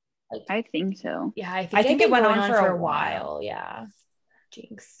 Like, I think so. yeah, I I think they've it went been on going for a while. Yeah.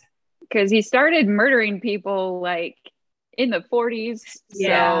 Jinx. Because he started murdering people like in the 40s.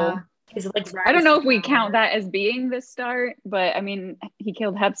 Yeah. So Is it like I don't know if we rise to count power? that as being the start, but I mean, he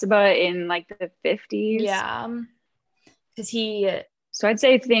killed Hepzibah in like the 50s. Yeah. Because he, So I'd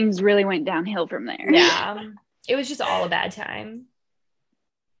say things really went downhill from there. yeah, it was just all a bad time.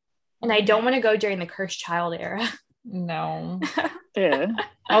 And I don't want to go during the cursed child era. No. Yeah.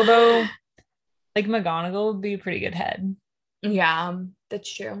 Although, like, McGonagall would be a pretty good head. Yeah,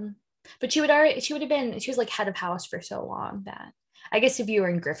 that's true. But she was like head of house for so long that I guess if you were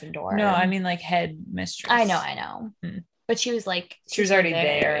in Gryffindor. No, I mean, like, head mistress. I know. Hmm. But she was like, She was already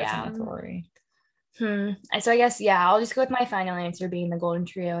there as yeah. an authority. So I guess, yeah, I'll just go with my final answer being the Golden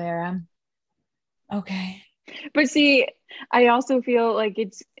Trio era. Okay. But see, I also feel like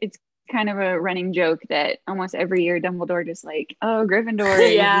it's kind of a running joke that almost every year Dumbledore just like, oh,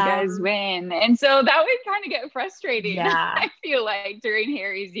 Gryffindor, Yeah. you guys win. And so that would kind of get frustrating. Yeah. I feel like during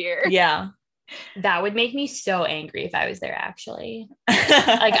Harry's year. Yeah. That would make me so angry if I was there, actually.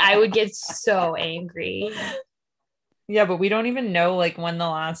 Like, I would get so angry. Yeah, but we don't even know, like, when the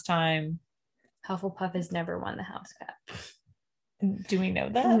last time. Hufflepuff has never won the House Cup. Do we know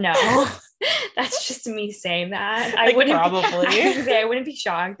that? No. That's just me saying that. Like, I wouldn't probably. I wouldn't be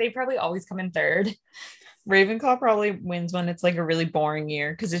shocked. They probably always come in third. Ravenclaw probably wins when it's like a really boring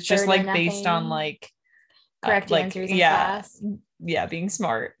year because it's just Third or like based on nothing. like Correct like, answers in yeah, class. yeah, being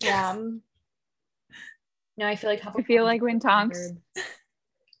smart. Yeah. No, I feel like Hufflepuff I feel like when third.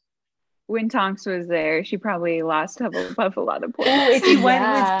 Tonks was there, she probably lost Hufflepuff a lot of points. Oh, if you went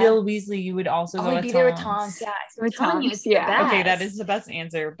Yeah. with Bill Weasley, you would also go I'd with be there with Tonks. Tonks. Yeah, so With I'm telling you, Tonks, it's the yeah. best. Okay, that is the best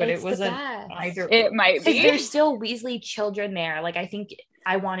answer, but It's it was the a best. either. It might Because be. there's still Weasley children there. Like, I think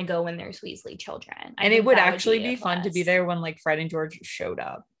I want to go when there's Weasley children. I And it think would that actually a be fun to be plus. there when like Fred and George showed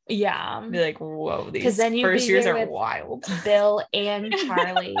up. Yeah. Be like, whoa, 'Cause these then you'd first be years there are with- wild. Bill and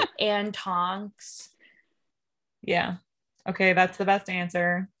Charlie and Tonks. Yeah. Okay, that's the best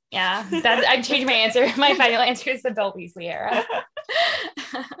answer. Yeah, I've changed my answer. My final answer is the Bill Weasley era.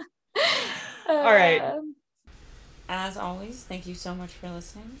 All right. As always, thank you so much for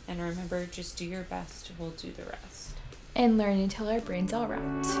listening. And remember, just do your best. We'll do the rest. And learn until our brains all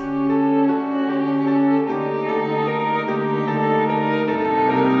rot.